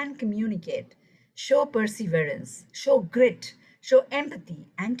who can communicate, show perseverance, show grit, show empathy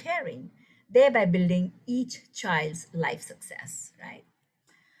and caring, thereby building each child's life success, right?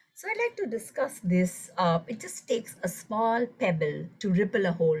 So I'd like to discuss this. It just takes a small pebble to ripple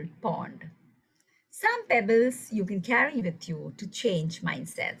a whole pond. Some pebbles you can carry with you to change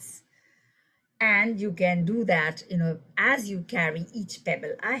mindsets. And you can do that, as you carry each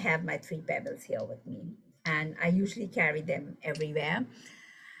pebble. I have my 3 pebbles here with me, and I usually carry them everywhere.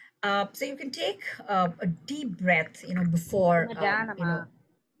 So you can take a deep breath, before,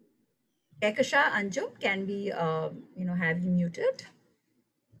 Kekasha, Anju, can we, have you muted?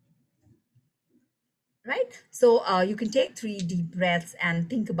 Right? So you can take 3 deep breaths and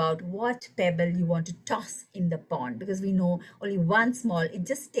think about what pebble you want to toss in the pond, because we know only one small, it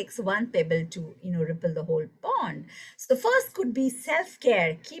just takes one pebble to, ripple the whole pond. So the first could be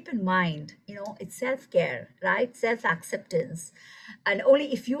self-care. Keep in mind, it's self-care, right? Self-acceptance. And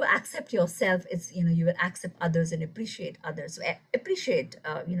only if you accept yourself, it's, you will accept others and appreciate others. So appreciate,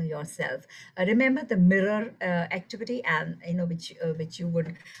 yourself. Remember the mirror activity, and, which you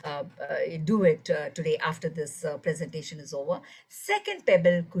would do it today after this presentation is over. Second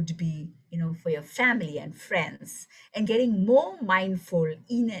pebble could be, for your family and friends, and getting more mindful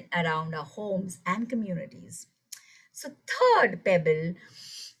in and around our homes and communities. So third pebble,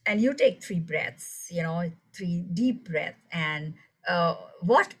 and you take 3 breaths, 3 deep breaths, and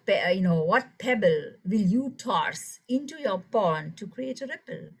what pebble will you toss into your pond to create a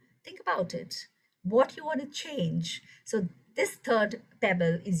ripple? Think about it. What you want to change. So this third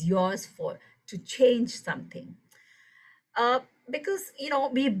pebble is yours for to change something. Because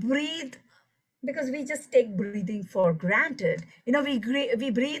we breathe because we just take breathing for granted.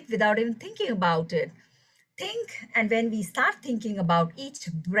 We breathe without even thinking about it. And when we start thinking about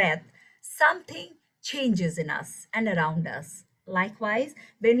each breath, something changes in us and around us. Likewise,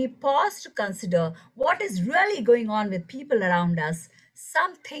 when we pause to consider what is really going on with people around us,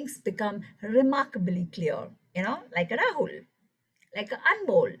 some things become remarkably clear, like a Rahul, like a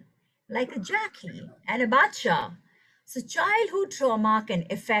Anmol, like a Jackie and a Bacha. So childhood trauma can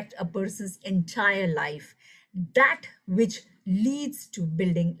affect a person's entire life, that which leads to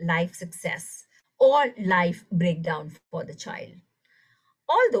building life success or life breakdown for the child.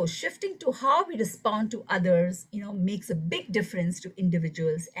 Although shifting to how we respond to others, makes a big difference to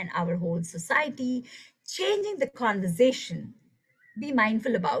individuals and our whole society, changing the conversation, be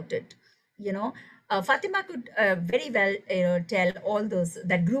mindful about it. you know Fatima could very well tell all those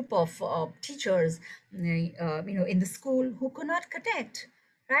that group of teachers in the school who could not connect,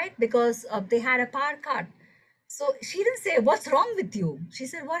 right, because they had a power cut. So she didn't say, "What's wrong with you?" She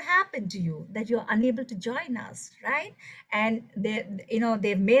said, "What happened to you that you're unable to join us?" Right? And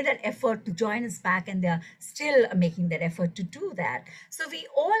they've made that effort to join us back, and they're still making that effort to do that. So we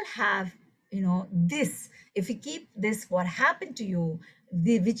all have, this. If we keep this, "What happened to you?"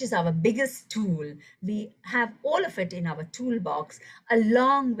 Which is our biggest tool. We have all of it in our toolbox,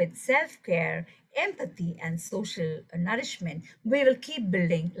 along with self care, empathy, and social nourishment. We will keep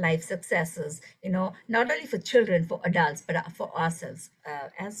building life successes, not only for children, for adults, but for ourselves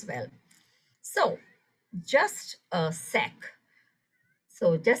as well. So, just a sec.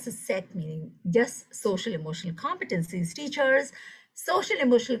 So, just a sec meaning just social emotional competencies. Teachers, social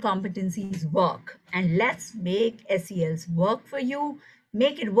emotional competencies work. And let's make SELs work for you,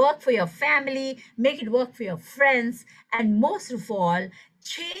 make it work for your family, make it work for your friends, and most of all,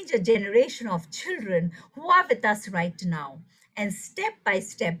 change a generation of children who are with us right now. And step by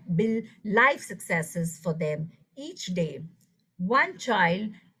step, build life successes for them each day. One child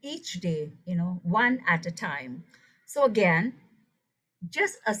each day, one at a time. So, again,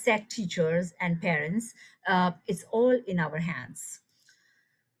 just accept teachers and parents. It's all in our hands.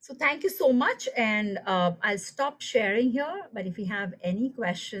 So thank you so much. And I'll stop sharing here. But if you have any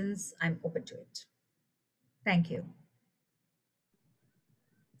questions, I'm open to it. Thank you.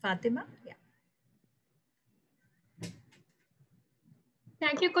 Fatima? Yeah.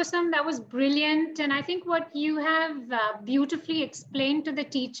 Thank you, Kusum. That was brilliant. And I think what you have beautifully explained to the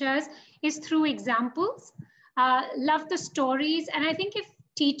teachers is through examples. Love the stories. And I think if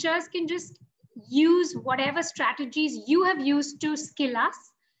teachers can just use whatever strategies you have used to skill us,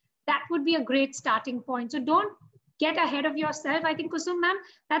 that would be a great starting point. So don't get ahead of yourself. I think, Kusum, ma'am,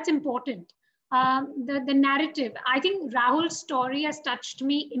 that's important. The narrative. I think Rahul's story has touched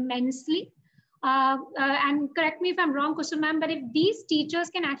me immensely, and correct me if I'm wrong, Kusumam, but if these teachers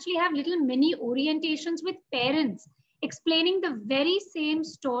can actually have little mini orientations with parents, explaining the very same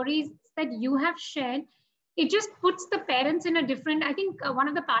stories that you have shared, it just puts the parents in a different. I think one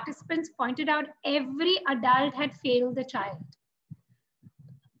of the participants pointed out every adult had failed the child.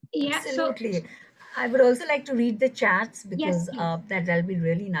 Yeah, so Absolutely. I would also like to read the chats yes, because please. that'll be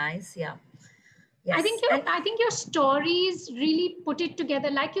really nice. Yeah. I think Yes. And your stories really put it together.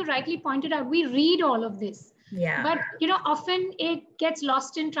 Like you rightly pointed out, we read all of this, yeah. but often it gets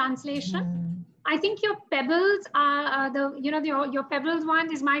lost in translation. Mm, I think your pebbles are your pebbles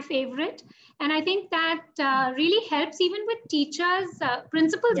one is my favorite, and I think that really helps even with teachers,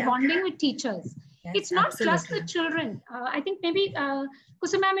 principals yeah. bonding with teachers. Yes, It's not just the absolutely. children. I think maybe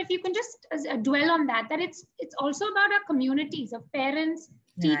Kusumam, if you can just dwell on that, that it's also about our communities of parents,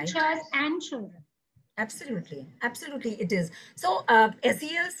 Right. teachers, and children. Absolutely, absolutely, it is. So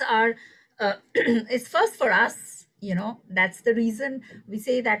SELs are it's first for us. That's the reason we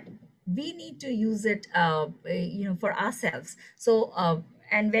say that we need to use it. For ourselves. So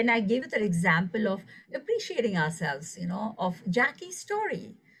and when I gave it an example of appreciating ourselves, of Jackie's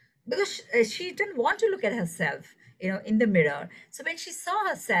story, because she didn't want to look at herself, in the mirror. So when she saw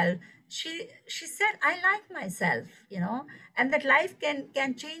herself, she said, "I like myself," and that life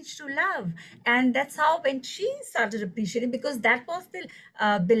can change to love. And that's how, when she started appreciating, because that was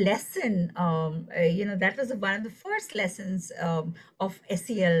the lesson, that was one of the first lessons of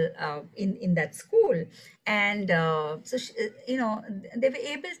SEL in that school. And so they were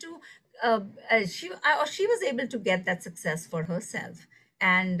able to uh, she was able to get that success for herself.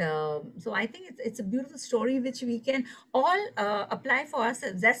 And so I think it's a beautiful story which we can all apply for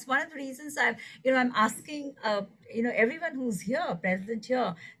ourselves. That's one of the reasons I'm asking everyone who's here, present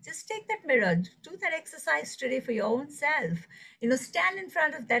here, just take that mirror, do that exercise today for your own self. Stand in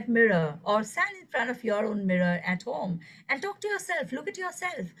front of that mirror or stand in front of your own mirror at home and talk to yourself, look at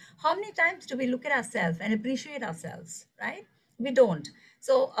yourself. How many times do we look at ourselves and appreciate ourselves, right? We don't.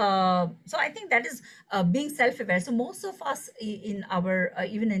 So I think that is being self-aware. So most of us in our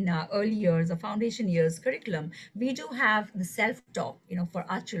even in our early years or foundation years curriculum, we do have the self-talk, for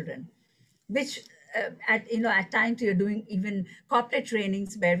our children, which at times you're doing even corporate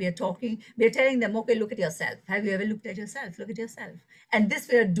trainings where we're telling them, okay, look at yourself. Have you ever looked at yourself? Look at yourself. And this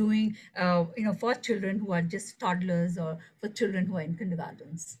we are doing for children who are just toddlers or for children who are in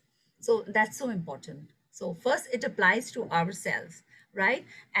kindergartens. So that's so important. So first it applies to ourselves, right?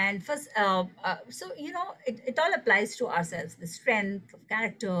 And first it all applies to ourselves, the strength of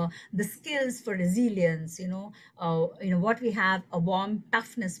character, the skills for resilience, what we have, a warm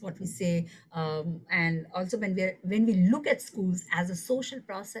toughness, what we say. And also when we look at schools as a social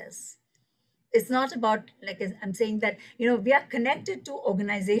process, it's not about, like I'm saying, that we are connected to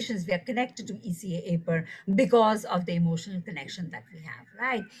organizations, we are connected to ECA APER because of the emotional connection that we have,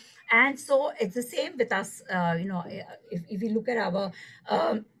 right? And so it's the same with us. If we look at our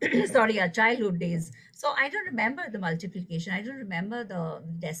sorry, our childhood days, so I don't remember the multiplication, I don't remember the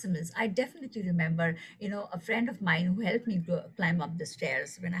decimals. I definitely remember a friend of mine who helped me to climb up the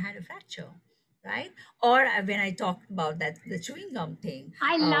stairs when I had a fracture, right? Or when I talked about that, the chewing gum thing.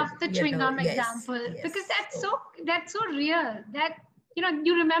 I love the chewing gum Yes, example because yes. So, that's so real that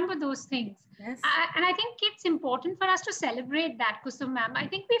you remember those things. yes, And I think it's important for us to celebrate that, Kusum ma'am. I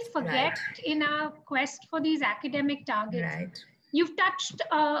think we forget right, in our quest for these academic targets. right. You've touched,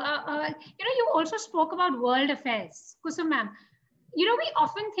 you also spoke about world affairs, Kusum ma'am. We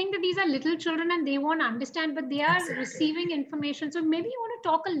often think that these are little children and they won't understand, but they are Absolutely. receiving information. So maybe you want to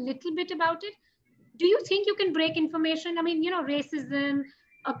talk a little bit about it. Do you think you can break information? I mean, racism,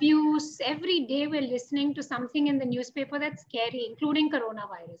 abuse, every day we're listening to something in the newspaper that's scary, including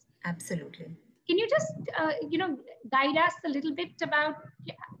coronavirus. Absolutely. Can you just, guide us a little bit about,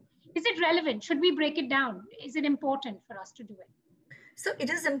 yeah, is it relevant? Should we break it down? Is it important for us to do it? So it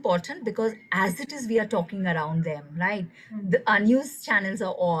is important because as it is, we are talking around them, right? Mm. Our news channels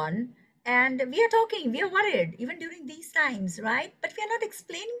are on and we are talking, we are worried even during these times, right? But we are not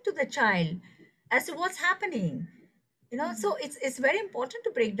explaining to the child as to what's happening. So it's very important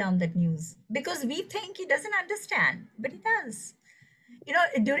to break down that news because we think he doesn't understand, but he does.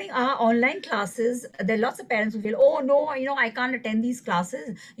 During our online classes, there are lots of parents who feel, oh no, I can't attend these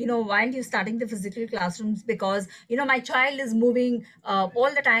classes. Why aren't you starting the physical classrooms? Because my child is moving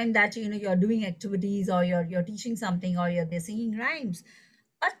all the time that you're doing activities or you're teaching something or they're singing rhymes.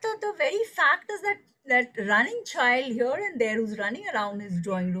 But the very fact is that running child here and there who's running around his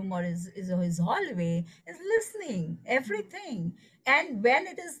drawing room or his hallway is listening everything. And when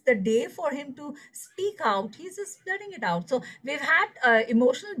it is the day for him to speak out, he's just letting it out. So we've had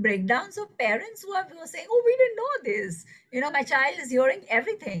emotional breakdowns of parents who are saying, oh, we didn't know this. My child is hearing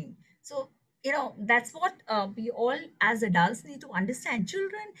everything. So that's what we all as adults need to understand.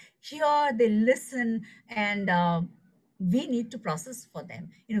 Children hear, they listen, and we need to process for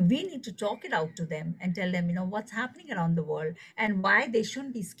them. We need to talk it out to them and tell them what's happening around the world and why they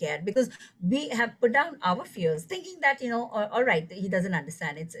shouldn't be scared, because we have put down our fears thinking that all right, he doesn't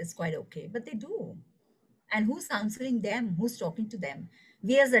understand, it's quite okay, but they do. And who's counseling them, who's talking to them?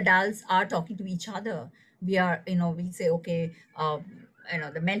 We as adults are talking to each other. We are, we say, okay,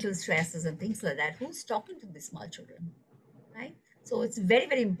 the mental stresses and things like that, who's talking to the small children, right? So it's very,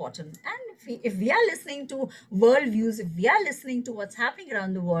 very important. And if we are listening to world views, if we are listening to what's happening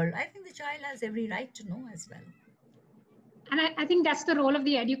around the world, I think the child has every right to know as well. And I think that's the role of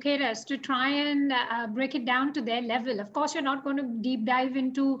the educators to try and break it down to their level. Of course, you're not going to deep dive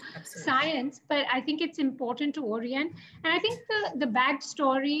into Absolutely. science, but I think it's important to orient. And I think the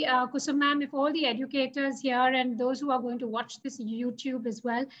backstory, Kusum ma'am, if all the educators here and those who are going to watch this YouTube as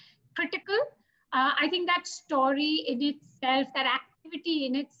well, critical, I think that story in itself, that activity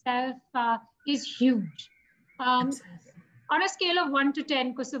in itself is huge. Um, Absolutely. on a scale of 1 to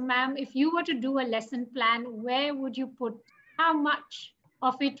 10, Kusum ma'am, if you were to do a lesson plan, where would you put, how much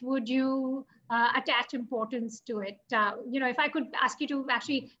of it would you attach importance to it? If I could ask you to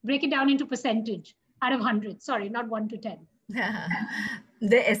actually break it down into percentage out of 100, sorry, not 1 to 10.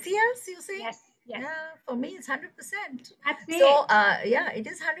 The SELs, you say? Yes, yes. Yeah, for me it's 100%. That's So it. yeah, it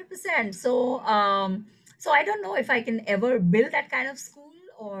is 100%. So I don't know if I can ever build that kind of school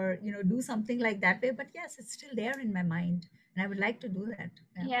or do something like that way, but yes, it's still there in my mind. And I would like to do that.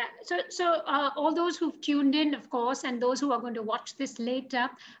 Yeah. Yeah. So all those who've tuned in, of course, and those who are going to watch this later,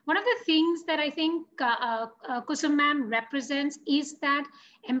 one of the things that I think Kusum ma'am represents is that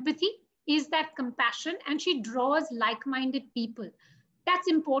empathy, is that compassion, and she draws like-minded people. That's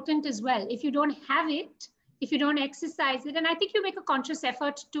important as well. If you don't have it, if you don't exercise it, and I think you make a conscious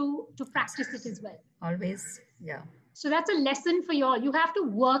effort to practice it as well. Always. Yeah. So that's a lesson for you all. You have to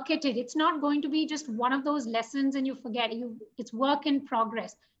work at it. It's not going to be just one of those lessons and you forget. It's work in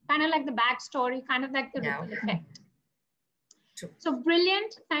progress. Kind of like the backstory, kind of like the Yeah. ripple effect. True. So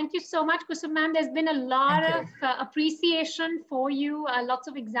brilliant. Thank you so much, Kusum ma'am. There's been a lot Thank you. of appreciation for you, lots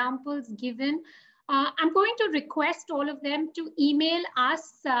of examples given. I'm going to request all of them to email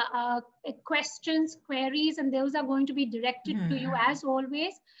us questions, queries, and those are going to be directed to you as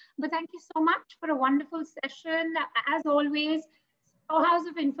always. But thank you so much for a wonderful session. As always, storehouse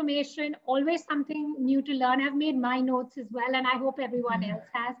of information, always something new to learn. I've made my notes as well, and I hope everyone else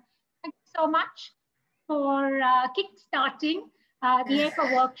has. Thank you so much for kickstarting the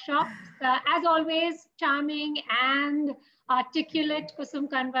APER workshops. As always, charming and articulate Kusum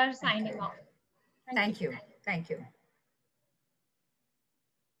Kanwar signing off. Thank you. Thank you. Thank you.